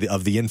meeting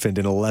of the infant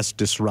in a less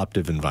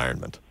disruptive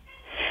environment?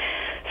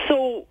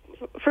 So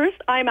first,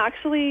 I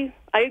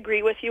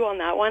agree with you on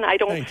that one. I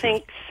don't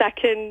think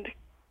second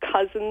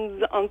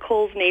cousins,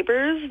 uncles,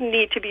 neighbors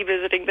need to be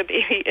visiting the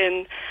baby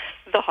in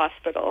the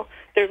hospital.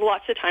 There's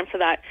lots of time for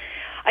that.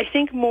 I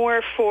think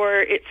more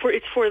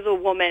it's for the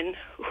woman,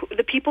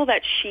 the people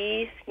that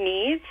she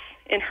needs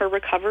in her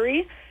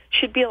recovery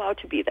should be allowed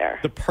to be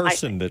there. The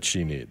person that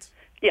she needs.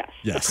 Yes.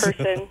 The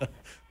person.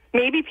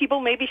 Maybe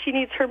she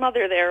needs her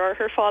mother there or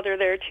her father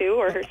there too,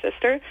 or her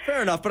sister.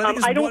 Fair enough, but I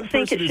think one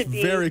person who's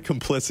very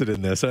complicit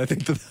in this, and I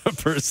think that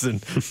person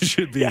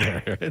should be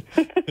there.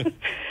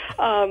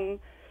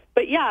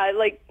 But yeah,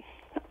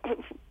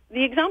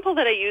 the example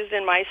that I used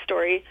in my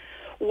story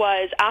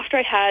was after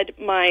I had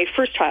my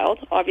first child.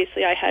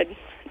 Obviously, I had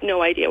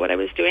no idea what I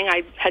was doing.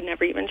 I had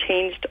never even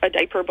changed a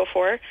diaper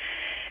before.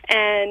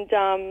 And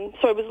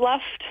so I was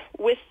left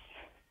with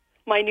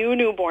my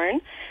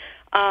newborn.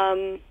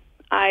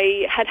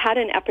 I had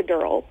an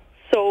epidural,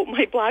 so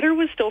my bladder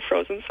was still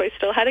frozen, so I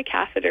still had a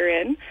catheter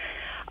in.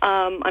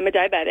 I'm a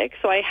diabetic,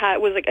 so I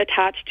was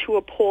attached to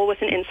a pole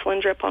with an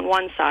insulin drip on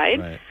one side.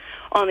 Right.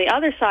 On the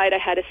other side, I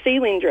had a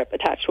saline drip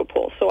attached to a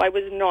pole, so I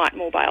was not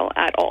mobile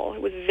at all.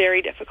 It was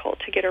very difficult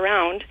to get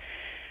around.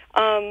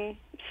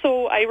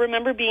 So I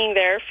remember being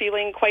there,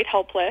 feeling quite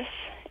helpless,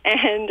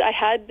 and I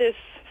had this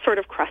sort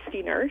of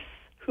crusty nurse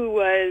who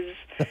was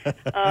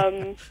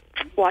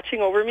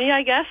watching over me,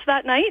 I guess,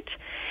 that night.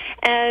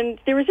 And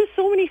there was just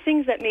so many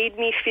things that made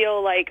me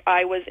feel like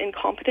I was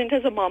incompetent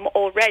as a mom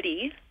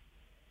already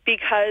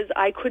because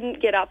I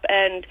couldn't get up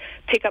and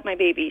pick up my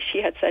baby. She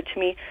had said to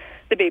me,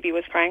 the baby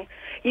was crying,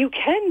 "You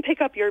can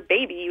pick up your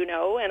baby, you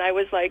know." And I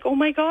was like, oh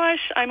my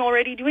gosh, I'm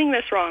already doing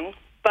this wrong.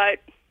 But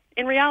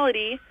in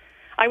reality,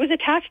 I was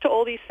attached to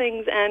all these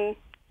things and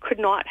could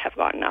not have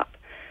gotten up.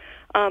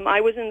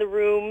 I was in the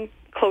room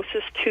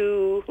closest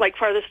to,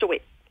 farthest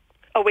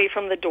away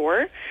from the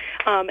door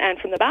and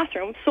from the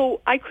bathroom, so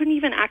I couldn't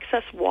even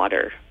access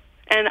water.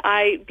 And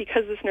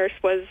because this nurse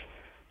was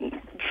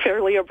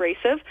fairly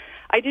abrasive,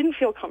 I didn't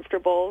feel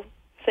comfortable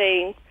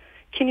saying,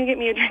 "Can you get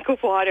me a drink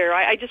of water?"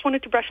 I just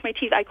wanted to brush my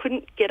teeth. I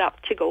couldn't get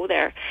up to go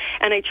there.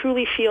 And I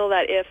truly feel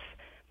that if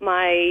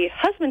my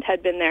husband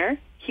had been there,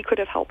 he could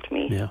have helped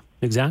me. Yeah,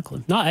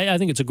 exactly. No, I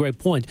think it's a great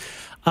point.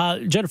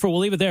 Jennifer, we'll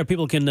leave it there.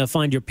 People can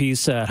find your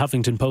piece at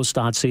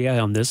huffingtonpost.ca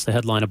on this. The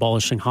headline,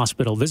 Abolishing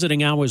Hospital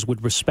Visiting Hours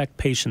Would Respect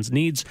Patients'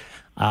 Needs.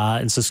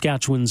 And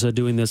Saskatchewan's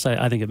doing this.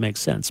 I think it makes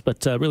sense.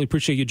 But really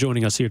appreciate you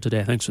joining us here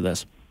today. Thanks for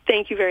this.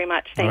 Thank you very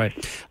much.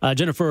 Thanks. All right.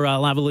 Jennifer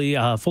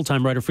Lavallee,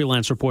 full-time writer,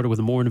 freelance reporter with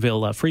the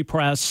Morinville Free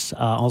Press,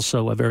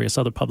 also various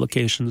other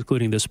publications,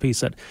 including this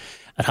piece at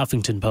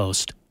Huffington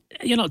Post.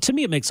 You know, to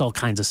me, it makes all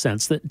kinds of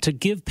sense that to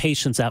give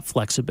patients that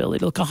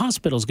flexibility. Look, a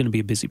hospital is going to be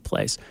a busy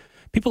place.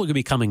 People are going to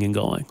be coming and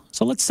going.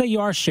 So let's say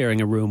you are sharing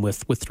a room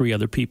with 3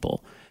 other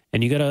people,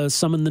 and you got to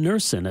summon the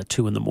nurse in at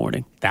 2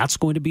 a.m. That's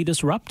going to be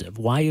disruptive.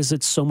 Why is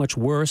it so much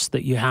worse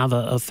that you have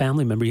a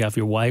family member, you have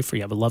your wife, or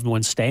you have a loved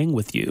one staying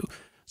with you,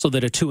 so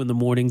that at 2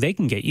 a.m. they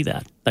can get you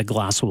that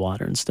glass of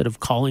water instead of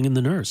calling in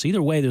the nurse?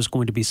 Either way, there's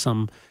going to be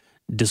some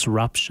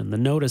disruption. The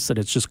notice that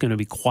it's just going to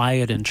be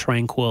quiet and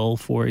tranquil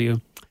for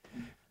you,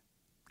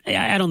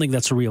 I don't think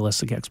that's a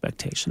realistic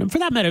expectation. And for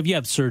that matter, if you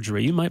have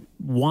surgery, you might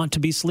want to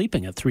be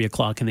sleeping at 3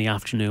 o'clock in the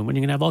afternoon when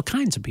you're going to have all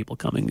kinds of people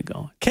coming and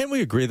going. Can we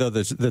agree, though,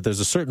 that there's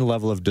a certain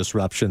level of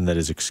disruption that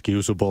is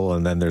excusable,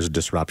 and then there's a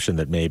disruption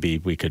that maybe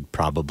we could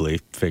probably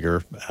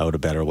figure out a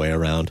better way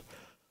around?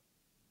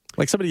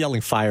 Like somebody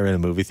yelling fire in a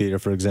movie theater,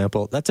 for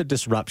example, that's a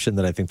disruption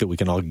that I think that we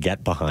can all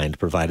get behind,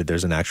 provided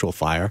there's an actual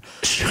fire.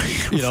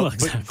 You know,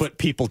 exactly. but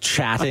people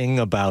chatting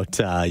about,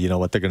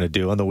 what they're going to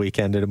do on the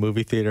weekend at a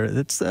movie theater,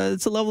 it's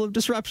a level of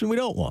disruption we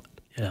don't want.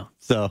 Yeah.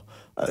 So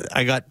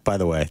I got, by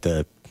the way,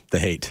 the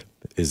hate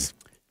is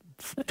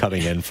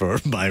coming in for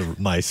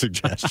my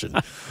suggestion.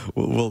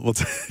 We'll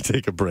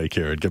take a break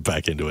here and get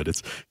back into it.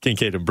 It's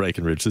Kincaid and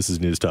Breckenridge. This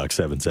is News Talk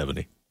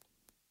 770.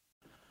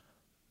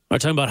 We're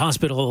talking about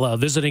hospital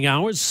visiting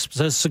hours.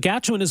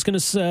 Saskatchewan is going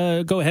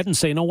to go ahead and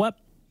say, you know what?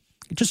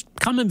 Just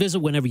come and visit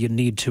whenever you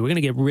need to. We're going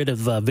to get rid of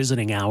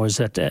visiting hours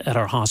at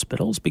our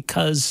hospitals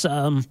because,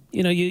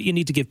 you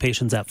need to give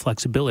patients that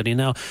flexibility.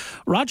 Now,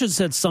 Roger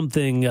said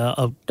something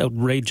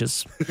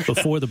outrageous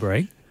before the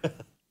break.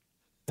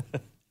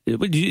 You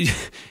want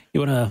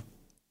to...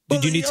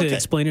 Did you need to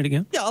explain it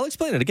again? Yeah, I'll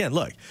explain it again.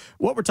 Look,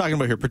 what we're talking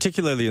about here,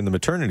 particularly in the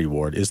maternity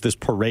ward, is this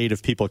parade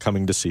of people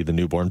coming to see the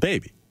newborn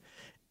baby.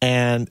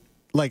 And...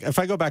 if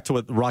I go back to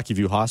what Rocky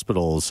View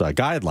Hospital's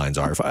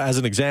guidelines are, as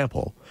an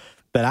example,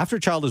 that after a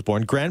child is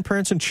born,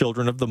 grandparents and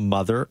children of the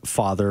mother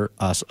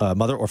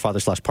or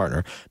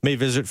father/partner may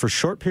visit for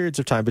short periods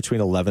of time between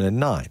 11 and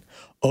 9.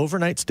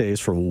 Overnight stays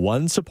for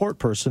one support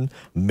person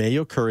may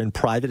occur in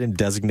private and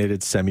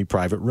designated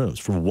semi-private rooms.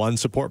 For one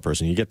support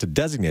person, you get to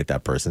designate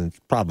that person. It's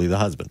probably the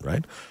husband,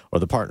 right? Or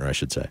the partner, I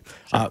should say.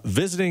 Sure.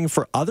 Visiting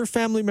for other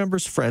family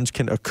members, friends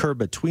can occur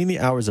between the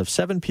hours of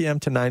 7 p.m.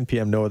 to 9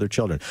 p.m., no other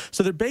children.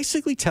 So they're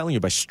basically telling you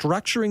by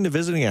structuring the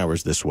visiting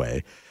hours this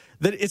way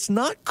that it's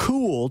not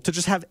cool to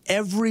just have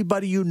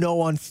everybody you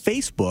know on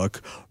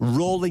Facebook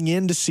rolling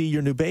in to see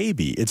your new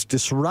baby. It's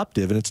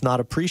disruptive and it's not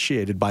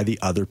appreciated by the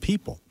other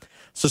people.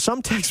 So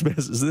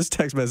this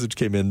text message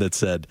came in that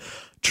said,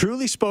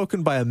 truly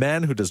spoken by a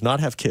man who does not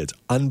have kids.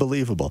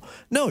 Unbelievable.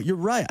 No, you're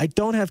right. I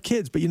don't have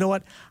kids. But you know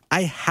what?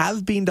 I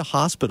have been to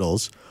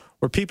hospitals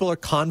where people are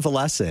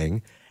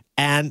convalescing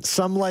and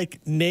some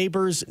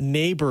neighbor's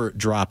neighbor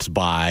drops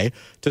by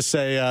to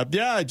say,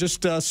 I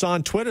just saw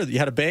on Twitter that you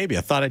had a baby.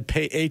 I thought I'd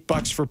pay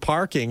 $8 for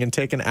parking and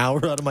take an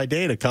hour out of my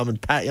day to come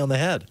and pat you on the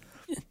head.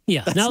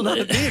 Yeah. That's not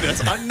a need.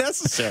 That's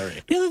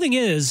unnecessary. The other thing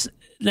is,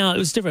 now, it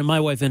was different. My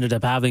wife ended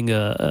up having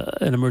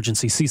an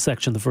emergency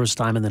C-section the first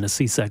time and then a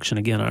C-section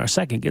again on our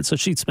second kid, so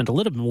she'd spent a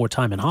little bit more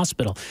time in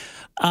hospital.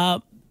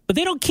 But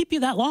they don't keep you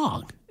that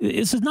long.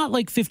 This is not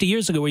like 50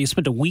 years ago where you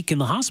spent a week in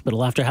the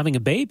hospital after having a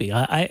baby.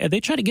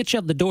 They try to get you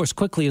out the door as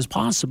quickly as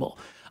possible.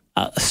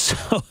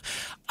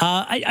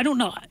 I don't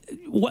know.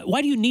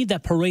 Why do you need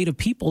that parade of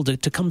people to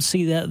come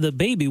see the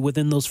baby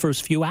within those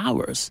first few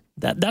hours?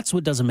 That's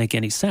what doesn't make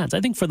any sense.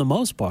 I think for the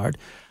most part,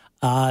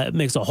 it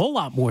makes a whole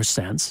lot more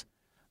sense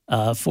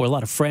for a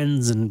lot of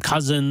friends and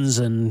cousins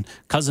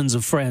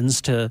of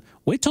friends to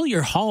wait till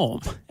you're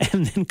home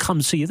and then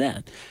come see you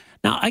then.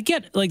 Now, I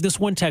get, like, this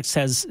one text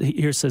says,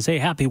 hey,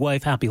 happy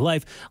wife, happy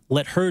life.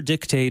 Let her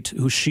dictate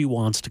who she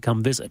wants to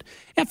come visit.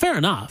 Yeah, fair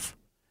enough.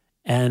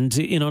 And,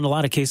 in a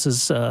lot of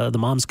cases, the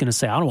mom's going to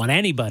say, I don't want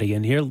anybody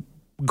in here.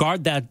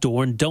 Guard that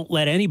door and don't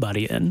let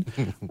anybody in.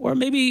 Or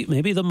maybe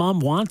the mom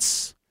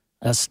wants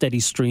a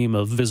steady stream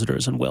of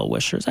visitors and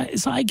well-wishers.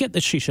 So I get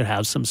that she should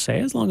have some say,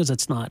 as long as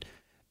it's not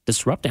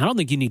disrupting. I don't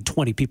think you need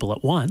 20 people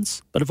at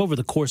once. But if over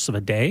the course of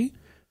a day,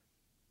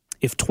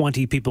 if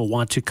 20 people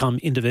want to come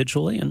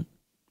individually and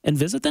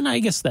visit, then I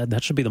guess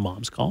that should be the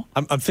mom's call.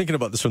 I'm thinking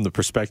about this from the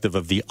perspective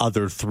of the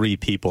other 3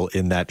 people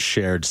in that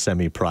shared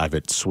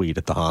semi-private suite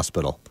at the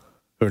hospital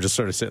who are just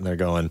sort of sitting there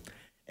going,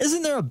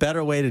 isn't there a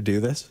better way to do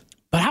this?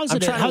 But how's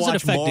it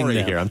affecting Maury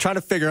them? Here. I'm trying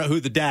to figure out who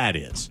the dad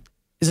is.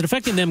 Is it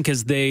affecting them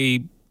because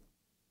they're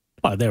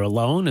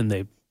alone and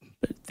they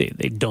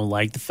don't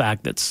like the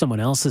fact that someone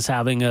else is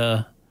having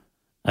a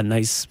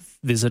nice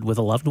visit with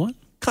a loved one?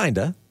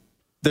 Kinda.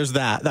 There's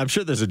that. I'm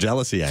sure there's a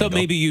jealousy angle. So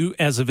maybe you,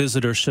 as a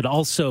visitor, should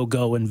also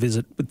go and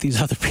visit with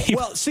these other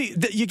people. Well, see,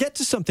 you get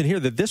to something here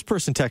that this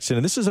person texted in,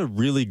 and this is a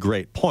really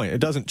great point. It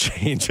doesn't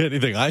change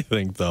anything, I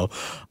think, though.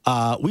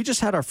 We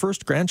just had our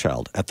first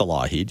grandchild at the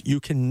Lougheed.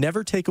 You can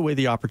never take away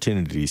the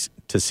opportunities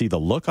to see the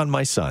look on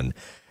my son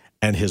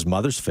and his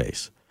mother's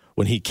face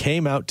when he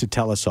came out to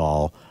tell us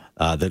all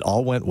that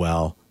all went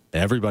well,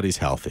 everybody's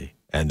healthy,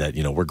 and that,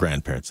 we're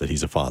grandparents, that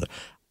he's a father.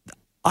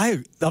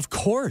 Of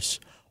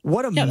course.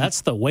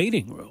 That's the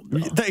waiting room.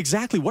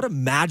 Exactly. What a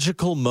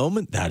magical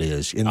moment that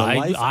is in the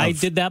life. I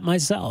did that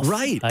myself.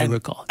 Right. I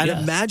recall. And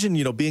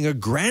imagine, being a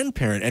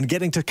grandparent and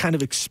getting to kind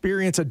of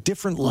experience a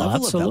different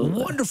level of that.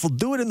 Wonderful.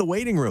 Do it in the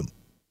waiting room.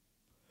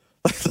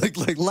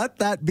 like let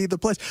that be the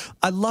place.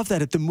 I love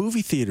that. At the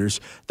movie theaters,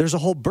 there's a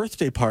whole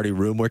birthday party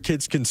room where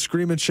kids can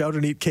scream and shout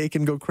and eat cake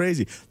and go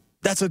crazy.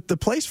 That's the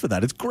place for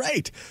that. It's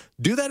great.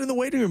 Do that in the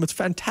waiting room. It's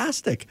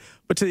fantastic.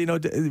 But we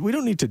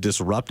don't need to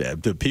disrupt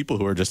the people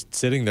who are just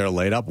sitting there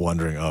laid up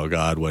wondering, oh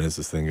God, when is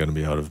this thing going to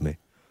be out of me?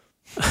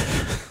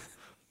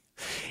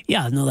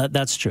 Yeah, no,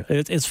 that's true.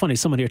 It's funny.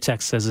 Someone here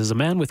text says, as a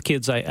man with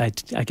kids, I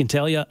can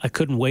tell you, I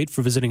couldn't wait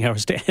for visiting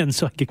hours to end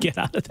so I could get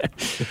out of there.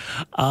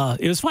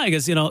 It was funny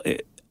because,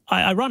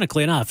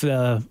 ironically enough,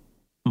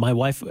 my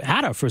wife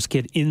had our first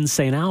kid in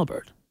St.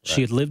 Albert.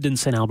 She had lived in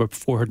St. Albert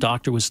before her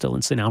doctor was still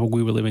in St. Albert.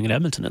 We were living in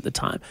Edmonton at the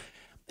time.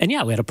 And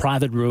yeah, we had a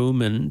private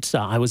room and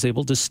I was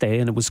able to stay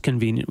and it was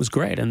convenient. It was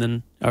great. And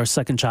then our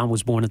second child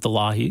was born at the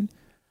Lougheed.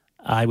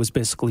 I was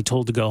basically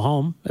told to go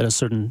home at a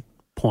certain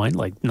point,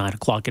 like 9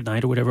 o'clock at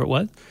night or whatever it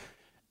was.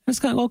 It's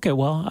kind of, okay,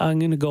 well, I'm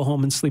going to go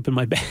home and sleep in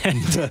my bed.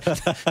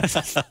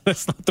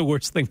 That's not the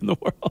worst thing in the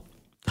world.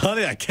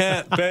 Honey, I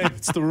can't, babe.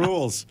 It's the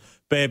rules.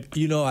 Babe,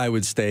 I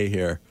would stay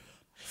here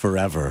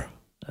forever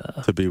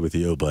to be with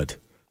you, but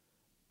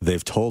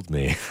they've told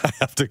me I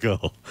have to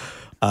go.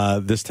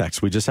 This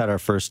text, we just had our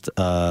first,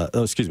 I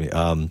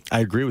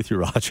agree with you,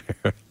 Roger.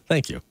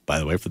 Thank you, by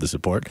the way, for the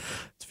support.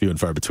 It's few and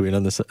far between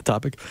on this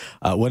topic.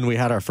 When we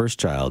had our first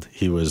child,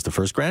 he was the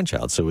first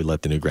grandchild, so we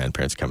let the new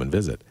grandparents come and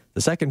visit.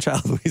 The second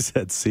child, we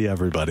said, see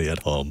everybody at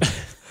home.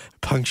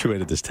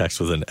 Punctuated this text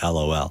with an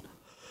LOL.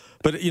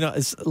 But,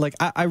 it's like,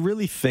 I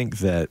really think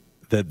that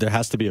there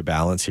has to be a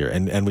balance here.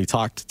 And we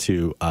talked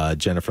to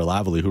Jennifer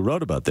Lavallee, who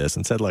wrote about this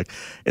and said, like,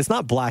 it's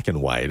not black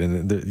and white.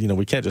 And,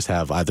 we can't just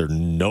have either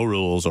no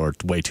rules or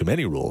way too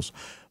many rules.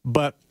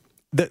 But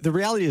the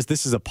reality is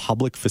this is a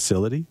public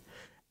facility.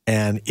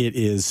 And it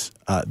is,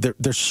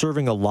 they're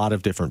serving a lot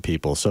of different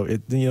people. So,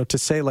 to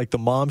say, like, the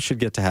mom should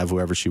get to have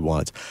whoever she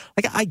wants.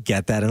 Like, I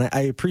get that, and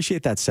I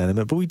appreciate that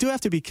sentiment. But we do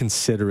have to be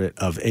considerate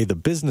of, the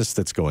business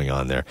that's going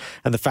on there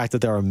and the fact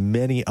that there are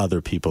many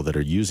other people that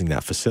are using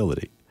that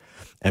facility.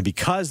 And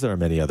because there are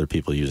many other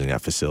people using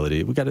that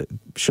facility, we got to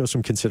show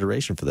some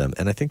consideration for them.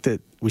 And I think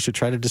that we should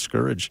try to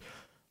discourage,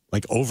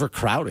 like,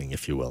 overcrowding,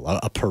 if you will,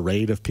 a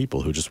parade of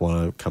people who just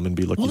want to come and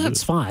be looking. Well,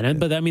 that's fine.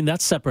 But I mean,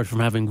 that's separate from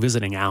having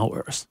visiting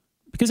hours.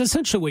 Because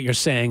essentially what you're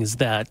saying is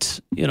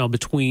that,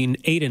 between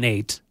 8 and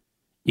 8,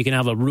 you can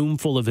have a room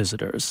full of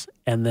visitors.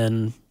 And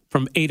then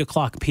from 8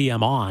 o'clock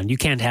p.m. on, you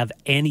can't have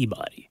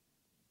anybody,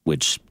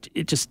 which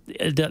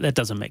that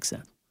doesn't make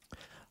sense.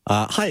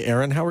 Hi,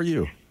 Erin. How are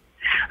you?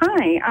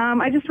 Hi.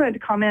 I just wanted to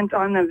comment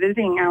on the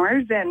visiting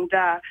hours and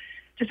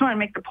just want to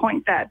make the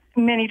point that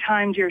many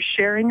times you're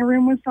sharing a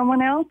room with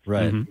someone else.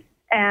 Right. Mm-hmm.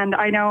 And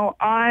I know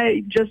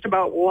I just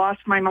about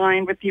lost my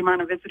mind with the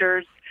amount of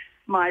visitors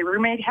my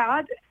roommate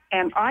had.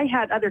 And I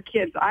had other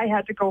kids I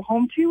had to go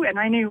home to, and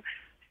I knew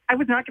I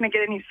was not going to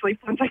get any sleep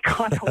once I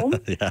got home.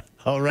 Yeah.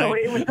 All right. So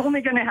it was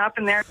only going to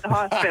happen there at the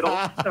hospital.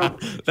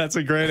 So. That's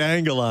a great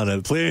angle on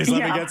it. Please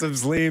let me get some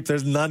sleep.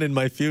 There's none in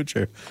my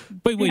future.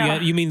 Wait,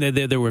 you mean that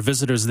there were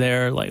visitors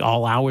there like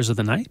all hours of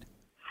the night?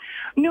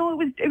 No, it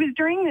was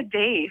during the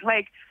day.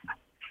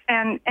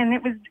 And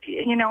it was,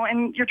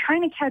 and you're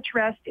trying to catch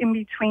rest in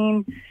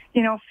between,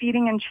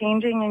 feeding and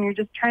changing, and you're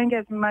just trying to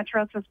get as much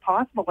rest as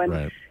possible. And,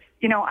 Right.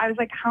 I was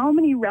like, how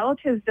many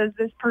relatives does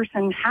this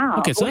person have?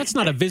 Okay, so that's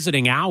not a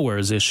visiting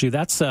hours issue.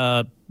 That's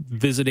a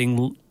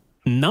visiting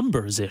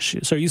numbers issue.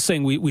 So are you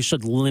saying we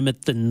should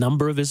limit the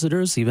number of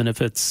visitors, even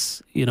if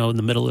it's, in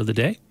the middle of the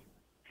day?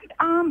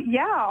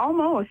 Yeah,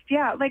 almost.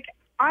 Yeah. Like,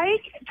 I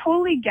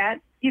totally get,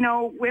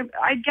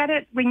 I get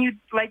it when you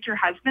like your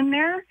husband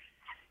there,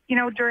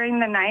 during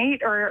the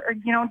night or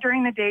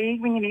during the day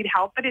when you need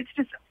help, but it's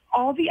just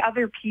all the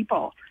other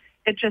people.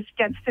 It just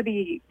gets to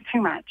be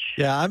too much.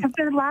 Yeah, because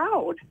they're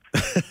loud.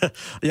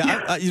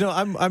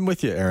 I'm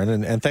with you,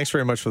 Aaron, and thanks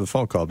very much for the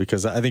phone call,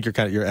 because I think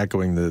you're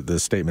echoing the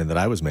statement that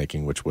I was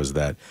making, which was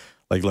that,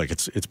 like, look,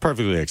 it's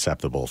perfectly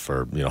acceptable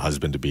for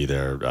husband to be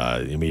there,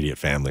 immediate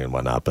family and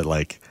whatnot, but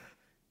like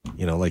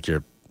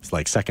your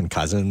second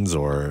cousins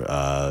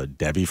or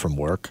Debbie from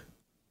work.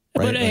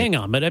 Right? But hang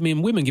on. But I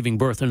mean, women giving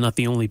birth are not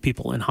the only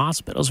people in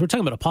hospitals. We're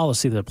talking about a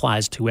policy that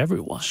applies to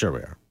everyone. Sure we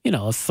are.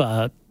 If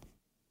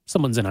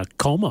someone's in a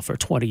coma for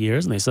 20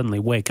 years and they suddenly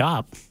wake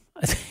up,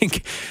 I think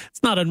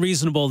it's not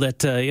unreasonable that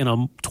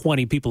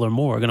 20 people or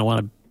more are going to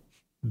want to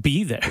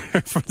be there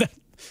for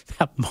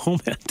that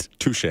moment.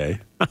 Touche.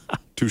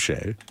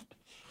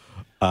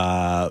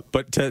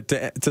 But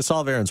to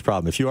solve Aaron's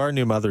problem, if you are a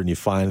new mother and you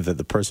find that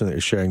the person that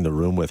you're sharing the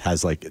room with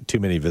has too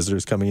many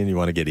visitors coming in, you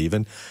want to get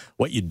even,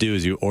 what you do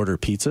is you order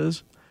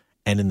pizzas,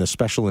 and in the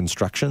special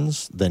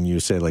instructions, then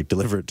you say,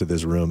 deliver it to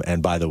this room,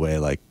 and by the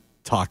way,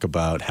 talk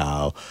about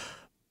how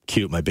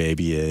cute my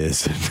baby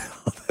is and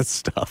all that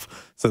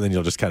stuff. So then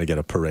you'll just kind of get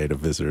a parade of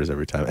visitors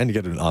every time, and you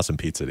get an awesome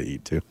pizza to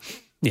eat too.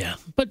 Yeah,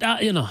 but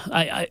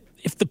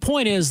if the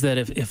point is that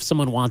if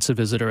someone wants a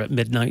visitor at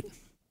midnight,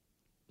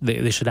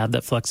 they should have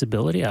that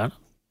flexibility.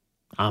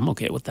 I'm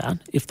okay with that.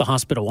 If the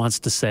hospital wants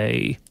to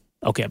say,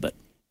 okay, but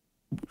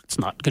it's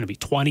not going to be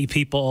 20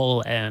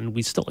 people, and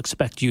we still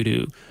expect you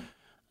to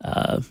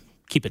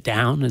keep it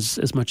down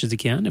as much as you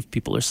can if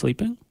people are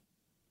sleeping,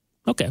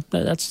 okay,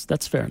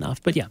 that's fair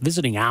enough. But yeah,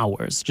 visiting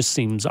hours just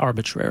seems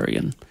arbitrary,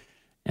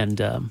 and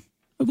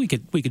we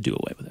could do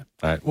away with it.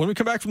 All right. When we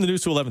come back from the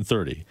news to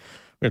 11:30,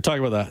 we're going to talk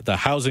about the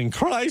housing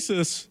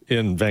crisis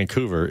in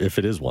Vancouver, if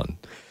it is one,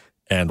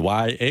 and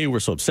why, A, we're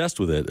so obsessed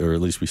with it, or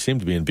at least we seem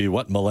to be, and B,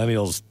 what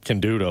millennials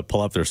can do to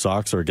pull up their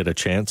socks or get a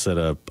chance at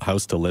a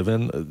house to live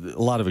in. A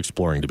lot of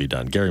exploring to be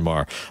done. Gary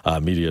Marr,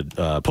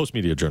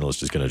 post-media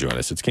journalist, is going to join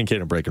us. It's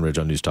Kincaid and Breckenridge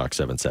on News Talk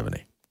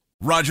 770.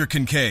 Roger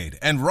Kincaid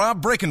and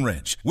Rob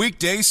Breckenridge,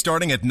 weekdays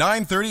starting at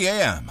 9:30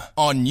 a.m.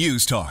 on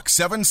News Talk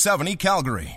 770 Calgary.